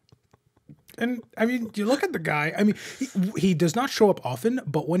myself. And, I mean, you look at the guy. I mean, he does not show up often,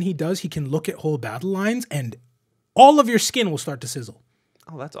 but when he does, he can look at whole battle lines and all of your skin will start to sizzle.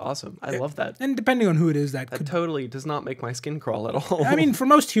 Oh, that's awesome. I love that. And depending on who it is, that totally does not make my skin crawl at all. I mean, for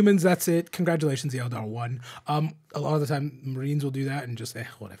most humans, that's it. Congratulations, the Eldar won. A lot of the time, Marines will do that and just,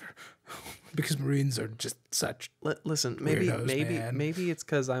 whatever. Because Marines are just such listen, weirdos, maybe it's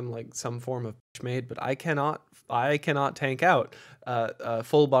because I'm like some form of made, but I cannot tank out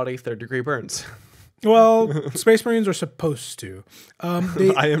full body 3rd-degree burns. Well, Space Marines are supposed to.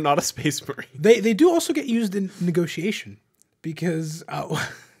 I am not a Space Marine. They do also get used in negotiation because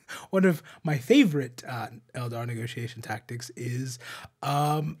one of my favorite Eldar negotiation tactics is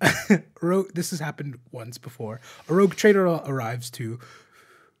this has happened once before. A rogue trader arrives to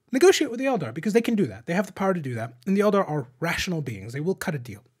negotiate with the Eldar because they can do that. They have the power to do that. And the Eldar are rational beings. They will cut a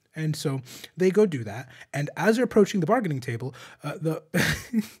deal. And so they go do that. And as they're approaching the bargaining table, as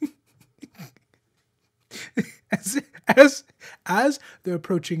they're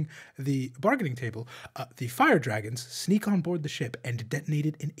approaching the bargaining table, the fire dragons sneak on board the ship and detonate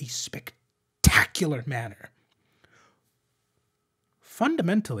it in a spectacular manner,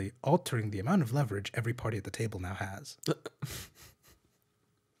 fundamentally altering the amount of leverage every party at the table now has.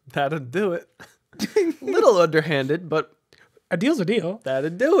 That'd do it. Little underhanded, but a deal's a deal.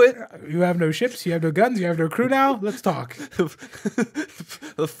 That'd do it. You have no ships, you have no guns, you have no crew now. Let's talk.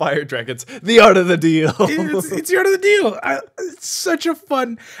 The fire dragons, the art of the deal. It's the art of the deal. It's such a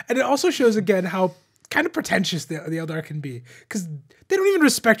fun, and it also shows again how kind of pretentious the Eldar can be, because they don't even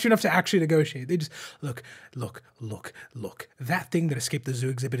respect you enough to actually negotiate. They just look. That thing that escaped the zoo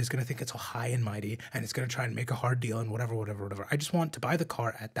exhibit is going to think it's all high and mighty, and it's going to try and make a hard deal and whatever. I just want to buy the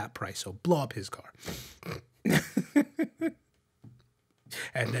car at that price, so blow up his car.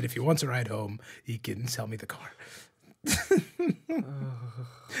 And then if he wants a ride home, he can sell me the car.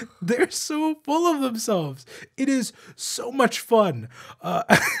 They're so full of themselves. It is so much fun.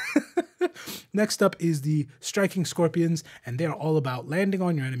 Next up is the striking scorpions, and they are all about landing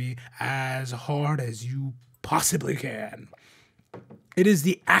on your enemy as hard as you possibly can. It is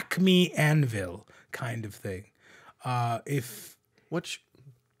the Acme Anvil kind of thing. Which,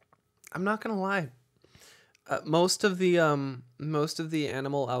 I'm not gonna lie, most of the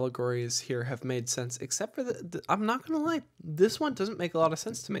animal allegories here have made sense, except for I'm not gonna lie, this one doesn't make a lot of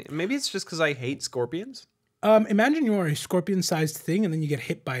sense to me. Maybe it's just because I hate scorpions. Imagine you are a scorpion-sized thing, and then you get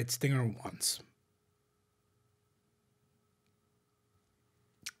hit by its stinger once.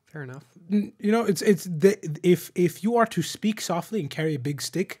 Fair enough. You know, if you are to speak softly and carry a big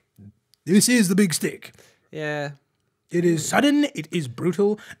stick, this is the big stick. Yeah. It is sudden, it is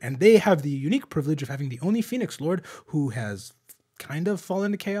brutal, and they have the unique privilege of having the only Phoenix Lord who has kind of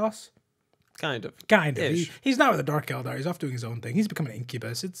fallen to chaos. Kind of. He's not with the Dark Eldar. He's off doing his own thing. He's become an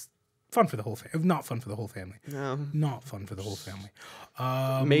incubus. It's fun for the whole family. Not fun for the whole family. No. Not fun for the whole family.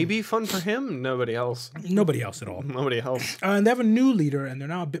 Maybe fun for him. Nobody else. Nobody else at all. Nobody else. And they have a new leader, and they're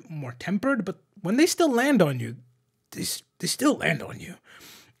now a bit more tempered, but when they still land on you, they still land on you.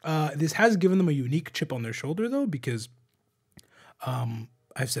 This has given them a unique chip on their shoulder, though, because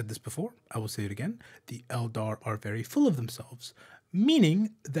I've said this before, I will say it again, the Eldar are very full of themselves,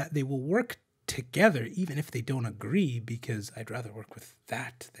 meaning that they will work together even if they don't agree, because I'd rather work with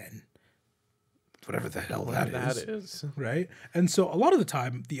that than whatever the hell that is. Right? And so a lot of the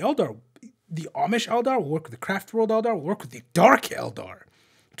time, the Amish Eldar will work with the Craft World Eldar, will work with the Dark Eldar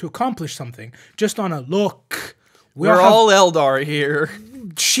to accomplish something just on a look. We're all Eldar here.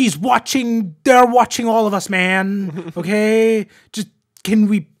 They're watching all of us, man. Okay? Just, can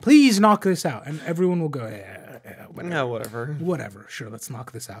we please knock this out? And everyone will go, whatever. Whatever. Sure, let's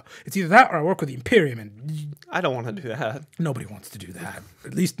knock this out. It's either that or I work with the Imperium, and I don't want to do that. Nobody wants to do that.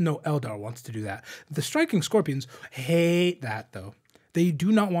 At least no Eldar wants to do that. The Striking Scorpions hate that, though. They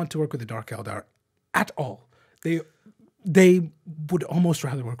do not want to work with the Dark Eldar at all. They would almost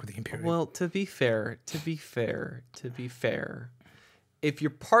rather work with the Imperium. Well, to be fair, if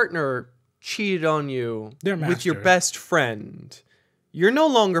your partner cheated on you with your best friend, you're no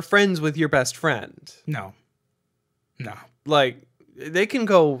longer friends with your best friend. No. Like, they can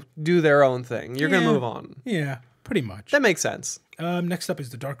go do their own thing. You're going to move on. Yeah, pretty much. That makes sense. Next up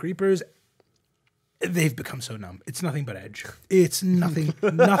is the Dark Reapers. They've become so numb. It's nothing but edge. It's nothing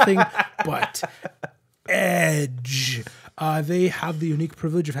but edge. They have the unique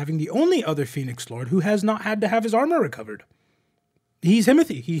privilege of having the only other Phoenix Lord who has not had to have his armor recovered. He's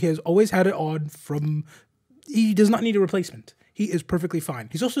Himothy. He has always had it on from... He does not need a replacement. He is perfectly fine.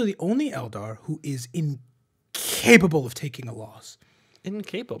 He's also the only Eldar who is incapable of taking a loss.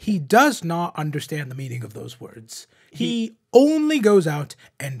 Incapable? He does not understand the meaning of those words. He only goes out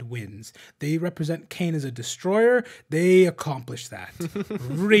and wins. They represent Khaine as a destroyer. They accomplish that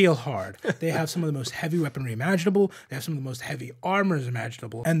real hard. They have some of the most heavy weaponry imaginable. They have some of the most heavy armors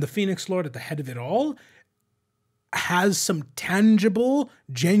imaginable. And the Phoenix Lord at the head of it all has some tangible,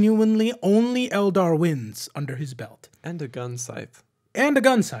 genuinely only Eldar wins under his belt. And a gun scythe.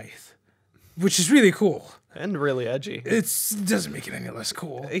 Which is really cool. And really edgy. It doesn't make it any less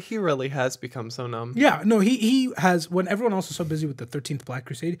cool. He really has become so numb. Yeah, no, he has, when everyone else was so busy with the 13th Black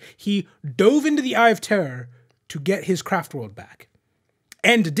Crusade, he dove into the Eye of Terror to get his craft world back.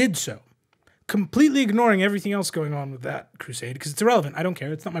 And did so. Completely ignoring everything else going on with that crusade, because it's irrelevant. I don't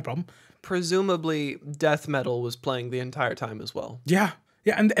care. It's not my problem. Presumably, death metal was playing the entire time as well. Yeah,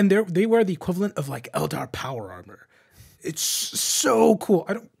 and they wear the equivalent of, like, Eldar power armor. It's so cool.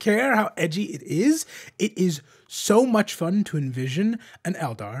 I don't care how edgy it is. It is so much fun to envision an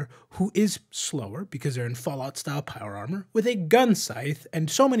Eldar who is slower, because they're in Fallout-style power armor, with a gun scythe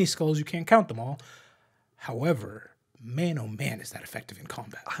and so many skulls you can't count them all. However, man, oh man, is that effective in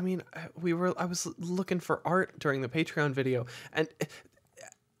combat. I mean, I was looking for art during the Patreon video, and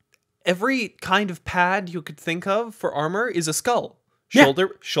every kind of pad you could think of for armor is a skull.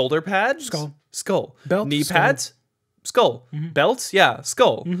 Shoulder pads? Skull. Belt? Knee pads? Skull. Belts? Yeah,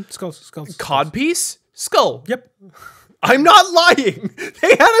 skull. Skulls. Codpiece? Skull. Yep. I'm not lying. They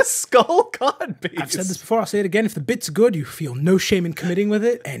had a skull codpiece. I've said this before, I'll say it again. If the bit's good, you feel no shame in committing with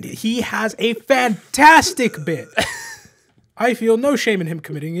it, and he has a fantastic bit. I feel no shame in him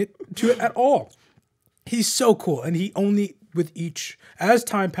committing to it at all. He's so cool, and he only, with each, as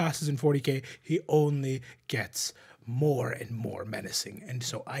time passes in 40k, he only gets more and more menacing, and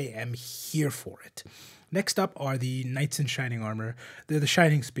so I am here for it. Next up are the Knights in Shining Armor. They're the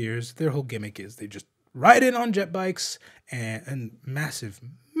Shining Spears. Their whole gimmick is they just ride in on jet bikes and massive,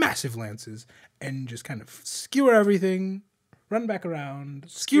 massive lances, and just kind of skewer everything, run back around,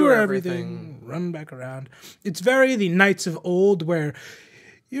 skewer everything, run back around. It's very the Knights of old, where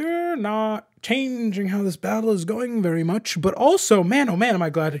you're not changing how this battle is going very much, but also, man, oh man, am I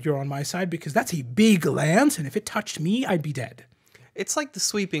glad that you're on my side, because that's a big lance, and if it touched me, I'd be dead. It's like the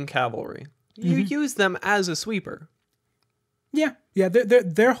sweeping cavalry. You use them as a sweeper. Yeah.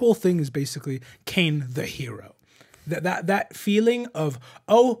 Their whole thing is basically Khaine the hero. That feeling of,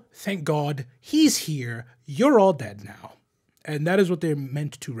 oh, thank God, he's here, you're all dead now. And that is what they're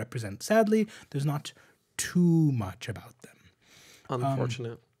meant to represent. Sadly, there's not too much about them.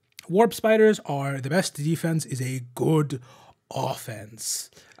 Unfortunate. Warp spiders are the best defense is a good offense.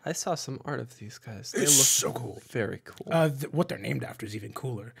 I saw some art of these guys. They look so cool. Very cool. What they're named after is even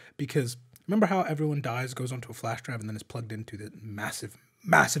cooler, because remember how everyone dies, goes onto a flash drive, and then is plugged into the massive,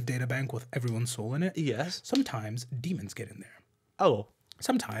 massive data bank with everyone's soul in it? Yes. Sometimes demons get in there. Oh.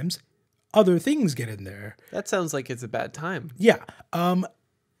 Sometimes other things get in there. That sounds like it's a bad time. Yeah.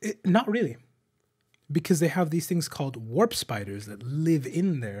 Not really. Because they have these things called warp spiders that live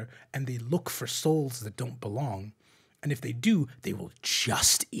in there, and they look for souls that don't belong. And if they do, they will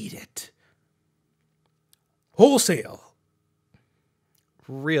just eat it. Wholesale.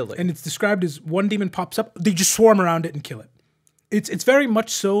 Really? And it's described as one demon pops up, they just swarm around it and kill it. It's very much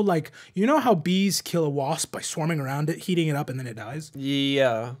so like, you know how bees kill a wasp by swarming around it, heating it up, and then it dies?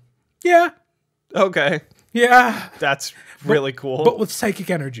 Yeah. Yeah. Okay. Yeah. That's really cool. But with psychic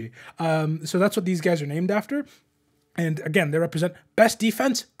energy. So that's what these guys are named after. And again, they represent best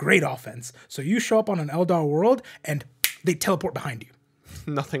defense, great offense. So you show up on an Eldar world, and they teleport behind you.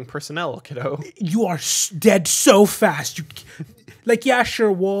 Nothing personnel, kiddo. You are dead so fast. Like, yeah,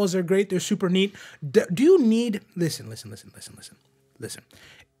 sure, walls are great. They're super neat. Do you need... Listen.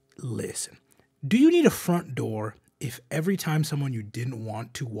 Do you need a front door if every time someone you didn't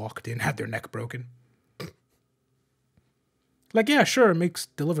want to walked in had their neck broken? Like, yeah, sure, it makes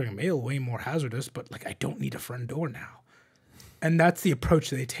delivering mail way more hazardous, but, like, I don't need a front door now. And that's the approach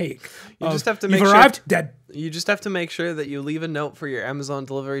they take. You just have to make You've arrived, dead. You just have to make sure that you leave a note for your Amazon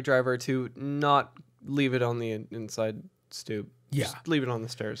delivery driver to not leave it on the inside stoop. Yeah. Just leave it on the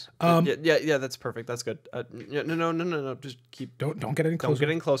stairs. Yeah, that's perfect. That's good. No. Just keep... Don't get any closer. Don't get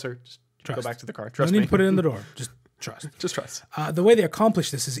in closer. Just trust. Go back to the car. Trust me. me. Need to put it in the door. Just trust. Just trust. The way they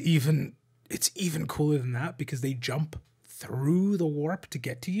accomplish this is even cooler than that, because they jump through the warp to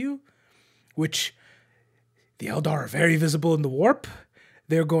get to you, which the Eldar are very visible in the warp.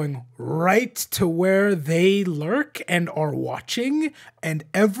 They're going right to where they lurk and are watching, and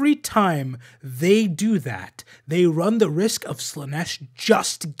every time they do that, they run the risk of Slaanesh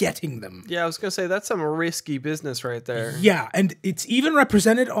just getting them. Yeah, I was going to say, that's some risky business right there. Yeah, and it's even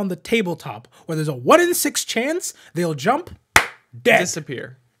represented on the tabletop, where there's a 1 in 6 chance they'll jump, dead.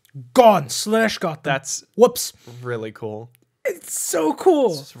 Disappear. Gone. Slaanesh got them. That's whoops. Really cool. It's so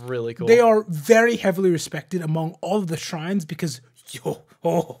cool. It's really cool. They are very heavily respected among all of the shrines because,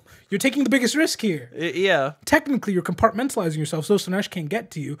 you're taking the biggest risk here. Yeah. Technically, you're compartmentalizing yourself so Slaanesh can't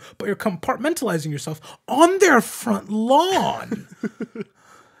get to you, but you're compartmentalizing yourself on their front lawn.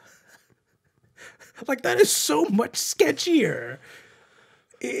 Like, that is so much sketchier.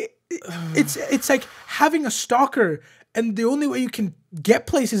 It's like having a stalker, and the only way you can get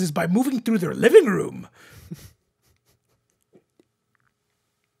places is by moving through their living room.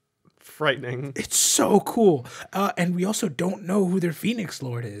 Frightening. It's so cool. And we also don't know who their Phoenix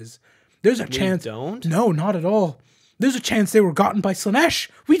Lord is. There's a chance. We don't? No, not at all. There's a chance they were gotten by Slaanesh.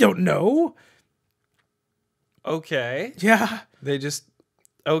 We don't know. Okay. Yeah. They just...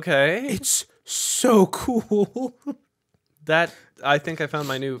 Okay. It's so cool. That... I think I found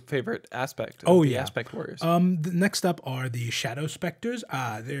my new favorite aspect. Of the Aspect Warriors. The next up are the Shadow Specters.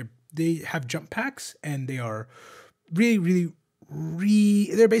 They have jump packs, and they are really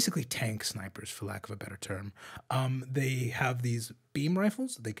they're basically tank snipers, for lack of a better term. They have these beam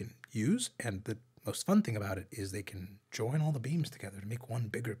rifles that they can use, and the most fun thing about it is they can join all the beams together to make one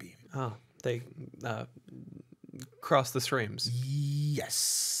bigger beam. Oh, they cross the streams.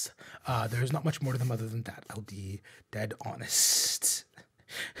 Yes. There's not much more to them other than that. I'll be dead honest.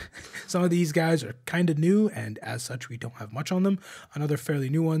 Some of these guys are kind of new, and as such, we don't have much on them. Another fairly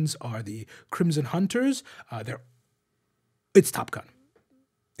new ones are the Crimson Hunters. It's Top Gun.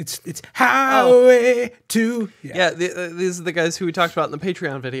 It's highway to These are the guys who we talked about in the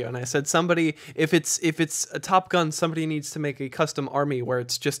Patreon video, and I said somebody, if it's a Top Gun, somebody needs to make a custom army where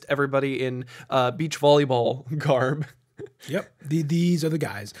it's just everybody in beach volleyball garb. Yep, these are the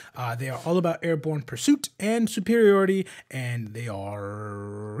guys. They are all about airborne pursuit and superiority, and they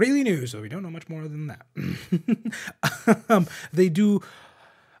are really new, so we don't know much more than that. They do,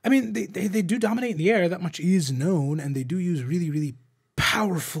 I mean, they do dominate the air. That much is known, and they do use really, really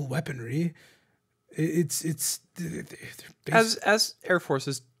powerful weaponry. It's as air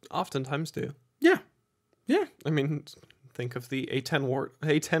forces oftentimes do. Yeah, yeah. I mean, think of the A10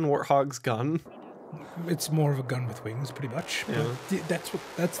 Warthog's gun. It's more of a gun with wings, pretty much. Yeah.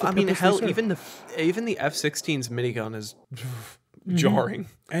 That's the I mean, hell, serve. even the F-16's minigun is jarring.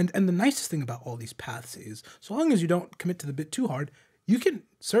 And the nicest thing about all these paths is, so long as you don't commit to the bit too hard, you can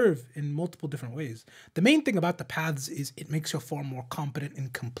serve in multiple different ways. The main thing about the paths is it makes you a far more competent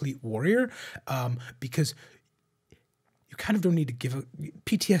and complete warrior, because you kind of don't need to give a...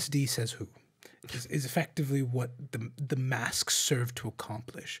 PTSD says who is effectively what the masks serve to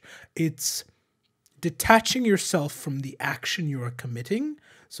accomplish. It's detaching yourself from the action you are committing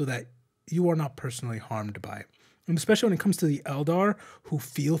so that you are not personally harmed by it. And especially when it comes to the Eldar, who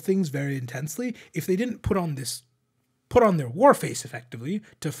feel things very intensely, if they didn't put on their war face effectively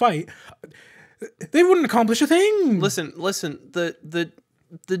to fight, they wouldn't accomplish a thing. Listen, the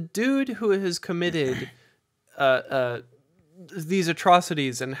dude who has committed these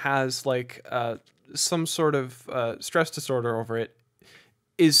atrocities and has like some sort of stress disorder over it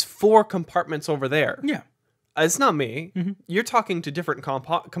is 4 compartments over there. Yeah. It's not me. Mm-hmm. You're talking to different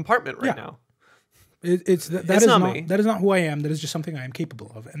compartment right now. That is not who I am. That is just something I am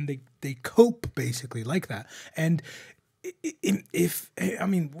capable of. And they cope basically like that. And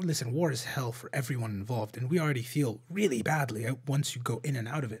listen, war is hell for everyone involved. And we already feel really badly once you go in and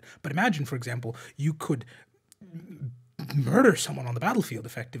out of it. But imagine, for example, you could murder someone on the battlefield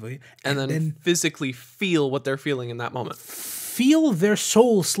effectively. And then physically feel what they're feeling in that moment. Feel their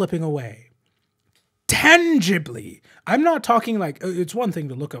soul slipping away. Tangibly. I'm not talking like, it's one thing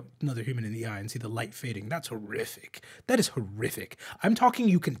to look up another human in the eye and see the light fading. That's horrific. That is horrific. I'm talking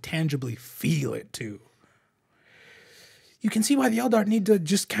you can tangibly feel it too. You can see why the Eldar need to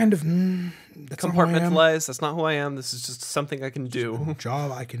just kind of compartmentalize. That's not who I am. This is just something I can do. A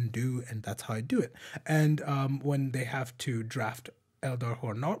job I can do, and that's how I do it. And when they have to draft Eldar who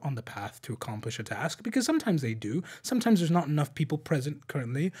are not on the path to accomplish a task, because sometimes they do. Sometimes there's not enough people present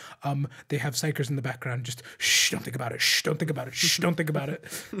currently. They have psychers in the background just, shh, don't think about it, shh, don't think about it, shh, don't think about it.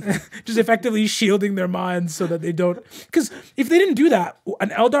 Just effectively shielding their minds so that they don't... Because if they didn't do that,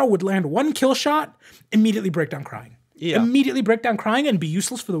 an Eldar would land 1 kill shot, immediately break down crying. Yeah. Immediately break down crying and be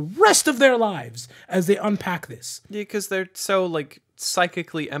useless for the rest of their lives as they unpack this. Yeah, because they're so, like,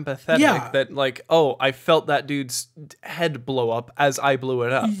 psychically empathetic that, like, oh, I felt that dude's head blow up as I blew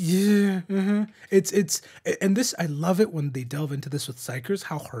it up. Yeah. Mm-hmm. It's and this, I love it when they delve into this with psychers,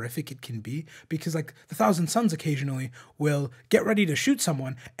 how horrific it can be. Because, like, the Thousand Sons occasionally will get ready to shoot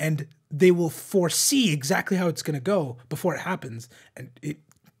someone and they will foresee exactly how it's going to go before it happens. And it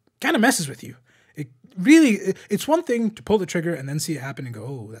kind of messes with you. Really, it's one thing to pull the trigger and then see it happen and go,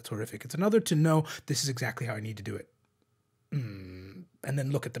 oh, that's horrific. It's another to know this is exactly how I need to do it. And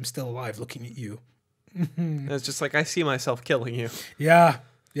then look at them still alive looking at you. It's just like, I see myself killing you. Yeah.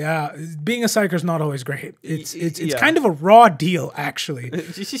 Yeah. Being a psyker is not always great. It's kind of a raw deal, actually.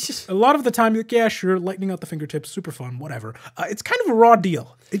 A lot of the time, you're like, yeah, sure, lightening out the fingertips, super fun, whatever. It's kind of a raw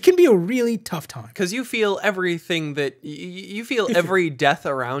deal. It can be a really tough time. Because you feel everything that... You feel every death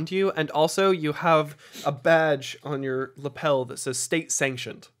around you, and also you have a badge on your lapel that says state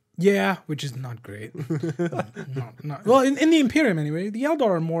sanctioned. Yeah, which is not great. not. Well, in the Imperium, anyway, the Eldar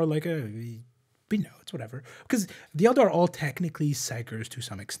are more like a... But no, it's whatever. Because the Eldar are all technically psychers to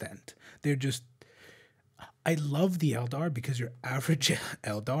some extent. They're just... I love the Eldar because your average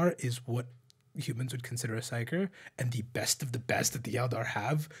Eldar is what humans would consider a psyker. And the best of the best that the Eldar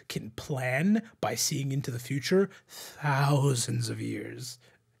have can plan by seeing into the future thousands of years.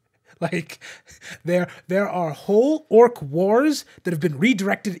 Like, there are whole orc wars that have been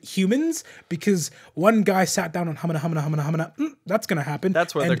redirected at humans because one guy sat down on humana. That's going to happen.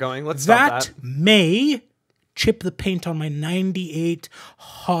 That's where they're going. Let's stop that. That may chip the paint on my 98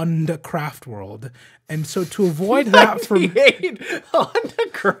 Honda Craft World. And so to avoid that from... Honda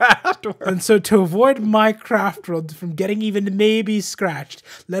Craft World. And so to avoid my Craft World from getting even maybe scratched,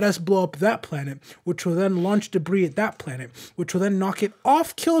 let us blow up that planet, which will then launch debris at that planet, which will then knock it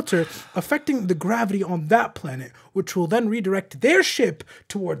off kilter, affecting the gravity on that planet, which will then redirect their ship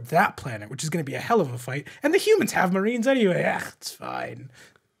toward that planet, which is going to be a hell of a fight. And the humans have Marines anyway. It's fine.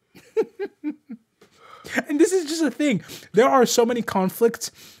 And this is just a thing. There are so many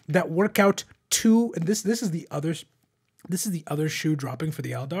conflicts that work out to, and this is the other shoe dropping for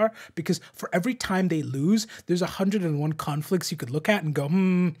the Eldar, because for every time they lose, there's 101 conflicts you could look at and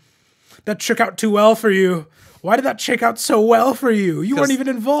go, that shook out too well for you. Why did that check out so well for you? You weren't even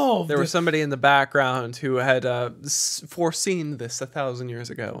involved. There was somebody in the background who had foreseen this 1,000 years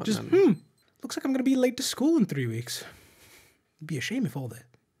ago. And just, looks like I'm going to be late to school in 3 weeks. It'd be a shame if all the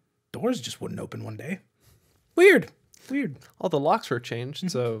doors just wouldn't open one day. Weird. All the locks were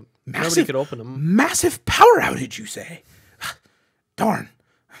changed, so nobody could open them. Massive power outage, you say? Darn.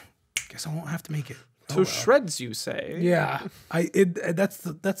 Guess I won't have to make it. To shreds, you say? Yeah, that's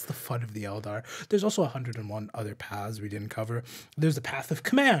the fun of the Eldar. There's also 101 other paths we didn't cover. There's the path of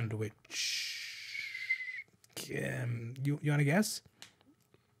command, which you want to guess?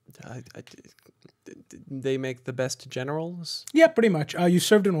 They make the best generals. Yeah, pretty much. You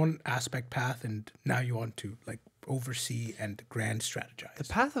served in one aspect path, and now you want to like oversee and grand strategize. The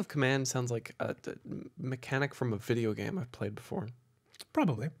path of command sounds like a mechanic from a video game I've played before.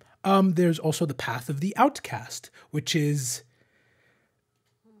 Probably. There's also the path of the outcast, which is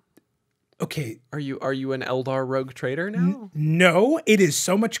okay. Are you an Eldar rogue trader now? No, it is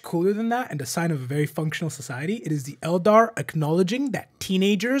so much cooler than that, and a sign of a very functional society. It is the Eldar acknowledging that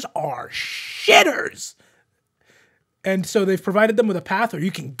teenagers are shitters. And so they've provided them with a path where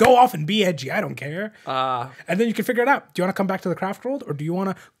you can go off and be edgy. I don't care. And then you can figure it out. Do you want to come back to the craft world, or do you want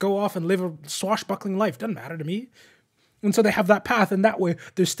to go off and live a swashbuckling life? Doesn't matter to me. And so they have that path, and that way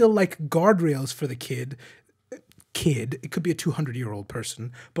there's still like guardrails for the kid. It could be a 200-year-old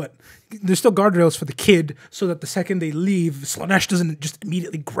person, but there's still guardrails for the kid so that the second they leave, Slaanesh doesn't just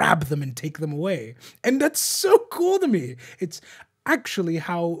immediately grab them and take them away. And that's so cool to me. It's actually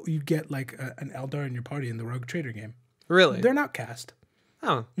how you get like an Eldar in your party in the Rogue Trader game. Really? They're an outcast.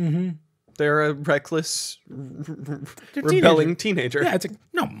 Oh. Mm-hmm. They're a reckless, rebelling teenager. Yeah, it's like,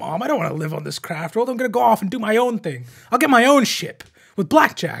 no, Mom, I don't want to live on this craft world. I'm going to go off and do my own thing. I'll get my own ship with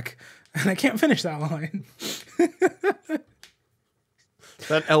blackjack. And I can't finish that line.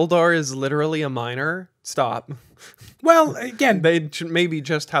 That Eldar is literally a minor? Stop. Well, again, they should maybe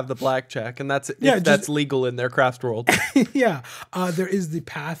just have the blackjack, and that's that's legal in their craft world. Yeah, there is the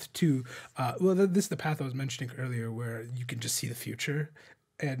path to this is the path I was mentioning earlier, where you can just see the future,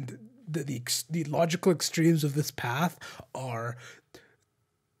 and the logical extremes of this path are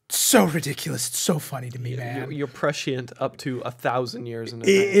so ridiculous. It's so funny to me, man. You're prescient up to 1,000 years in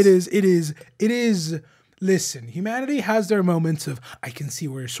advance. It is. Listen, humanity has their moments of, I can see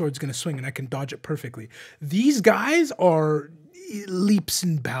where your sword's going to swing and I can dodge it perfectly. These guys are leaps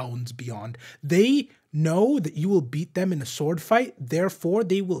and bounds beyond. They know that you will beat them in a sword fight. Therefore,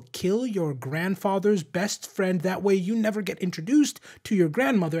 they will kill your grandfather's best friend. That way you never get introduced to your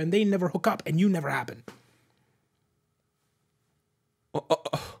grandmother and they never hook up and you never happen.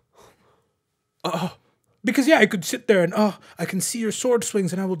 Because, yeah, I could sit there and, I can see your sword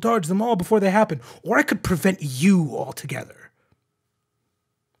swings and I will dodge them all before they happen. Or I could prevent you altogether.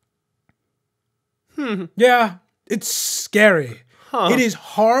 Yeah, it's scary. It is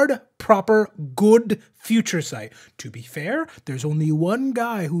hard, proper, good future sight. To be fair, there's only one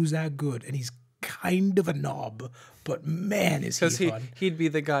guy who's that good, and he's kind of a knob. But, man, is he fun. He'd be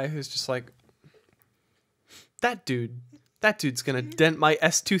the guy who's just like, that dude's gonna dent my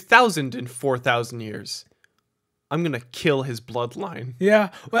S2000 in 4,000 years. I'm going to kill his bloodline. Yeah.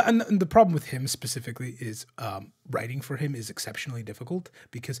 Well, and the problem with him specifically is writing for him is exceptionally difficult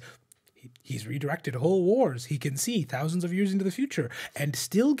because he's redirected whole wars. He can see thousands of years into the future and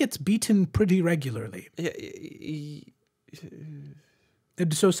still gets beaten pretty regularly.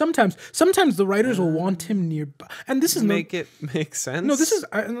 And so sometimes the writers will want him nearby. And this is it make sense. No, this is,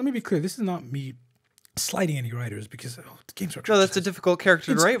 let me be clear. This is not me slighting any writers because the game structure. No, that's a difficult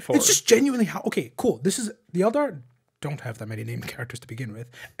character to write for. It's just genuinely how. Okay, cool. This is the Eldar don't have that many named characters to begin with,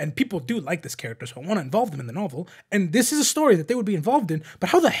 and people do like this character, so I want to involve them in the novel. And this is a story that they would be involved in.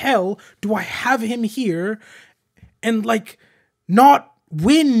 But how the hell do I have him here and like not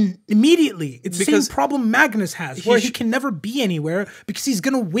win immediately? It's the same problem Magnus has, where he can never be anywhere because he's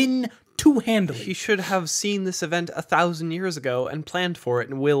gonna win two-handedly. He should have seen this event 1,000 years ago and planned for it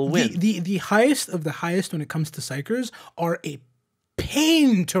and will win. The highest of the highest when it comes to psychers are a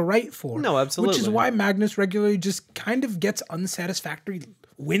pain to write for. No, absolutely. Which is why Magnus regularly just kind of gets unsatisfactory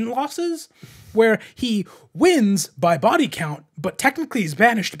win-losses, where he wins by body count, but technically he's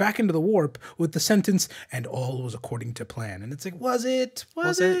banished back into the warp with the sentence, and all was according to plan. And it's like, was it?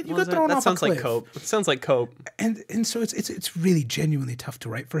 Was it? You got thrown off a cliff. Like cope. It sounds like cope. And so it's really genuinely tough to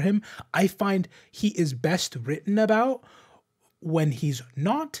write for him. I find he is best written about when he's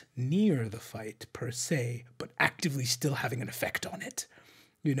not near the fight per se, but actively still having an effect on it.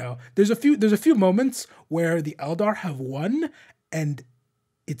 You know, there's a few moments where the Eldar have won, and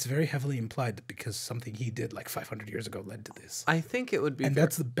it's very heavily implied that because something he did like 500 years ago led to this. I think it would be, and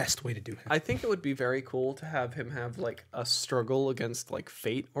that's the best way to do him. I think it would be very cool to have him have like a struggle against like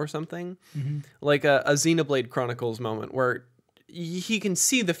fate or something, like a Xenoblade Chronicles moment where he can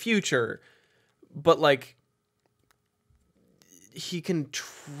see the future, but like he can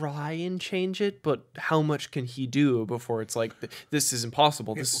try and change it, but how much can he do before it's like, this is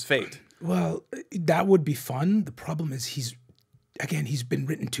impossible, this is fate? Well, that would be fun. The problem is he's been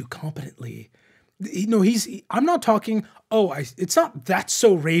written too competently. You know, I'm not talking, it's not that's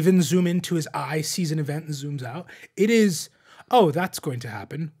so Raven zoom into his eye, sees an event and zooms out. It is, that's going to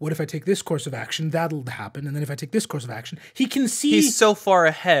happen. What if I take this course of action? That'll happen. And then if I take this course of action, he can see. He's so far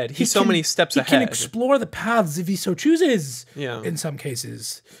ahead. He's so many steps ahead. He can explore the paths if he so chooses. Yeah. In some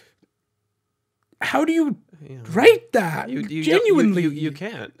cases. How do you write that? Genuinely. You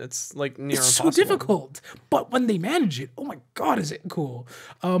can't. It's like near impossible. Impossible. So difficult. But when they manage it, oh my God, is it cool.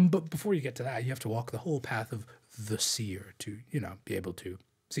 But before you get to that, you have to walk the whole path of the seer to, be able to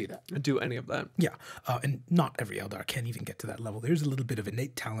see that. Do any of that. Yeah. And not every Eldar can even get to that level. There's a little bit of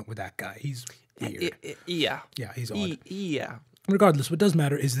innate talent with that guy. He's weird. Yeah. Yeah, he's odd. Yeah. Regardless, what does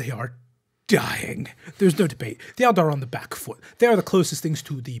matter is they are dying. There's no debate. The Eldar are on the back foot. They are the closest things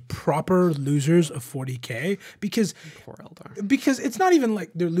to the proper losers of 40k because poor Eldar. Because it's not even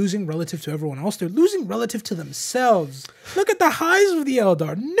like they're losing relative to everyone else. They're losing relative to themselves. Look at the highs of the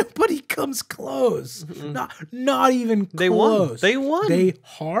Eldar. Nobody comes close. Not even close. They won. They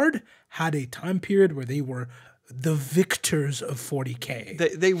had a time period where they were the victors of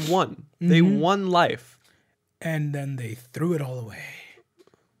 40k. They won. They won life. And then they threw it all away.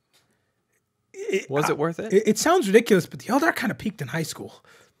 Was it worth it? It sounds ridiculous, but the Eldar kind of peaked in high school.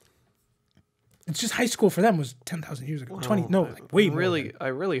 It's just high school for them was 10,000 years ago. Way more. I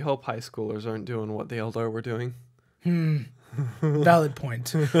really hope high schoolers aren't doing what the Eldar were doing. Valid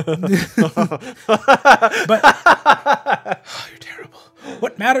point. But you're terrible.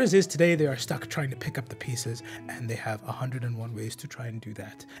 What matters is today they are stuck trying to pick up the pieces, and they have 101 ways to try and do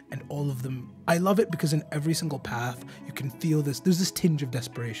that. And all of them, I love it because in every single path, you can feel this. There's this tinge of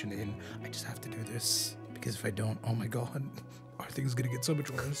desperation in, I just have to do this, because if I don't, oh my God, are things going to get so much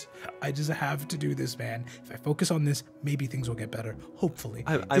worse? I just have to do this, man. If I focus on this, maybe things will get better. Hopefully.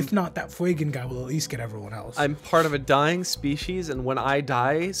 If not, that Fuegan guy will at least get everyone else. I'm part of a dying species, and when I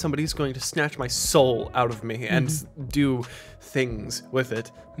die, somebody's going to snatch my soul out of me and do things with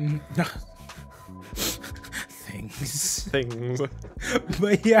it. Things.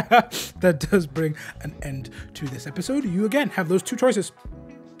 But yeah, that does bring an end to this episode. You again have those two choices.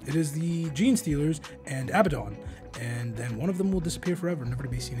 It is the Gene Stealers and Abaddon. And then one of them will disappear forever, never to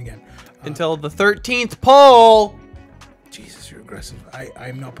be seen again. Until the 13th poll! Jesus, you're aggressive.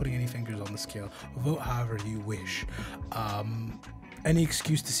 I'm not putting any fingers on the scale. Vote however you wish. Any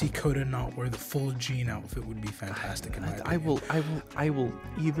excuse to see Coda not wear the full Gene outfit would be fantastic in my opinion. I will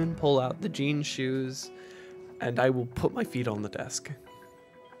even pull out the Gene shoes, and I will put my feet on the desk.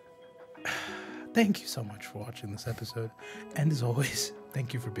 Thank you so much for watching this episode. And as always,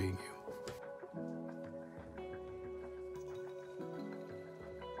 thank you for being you.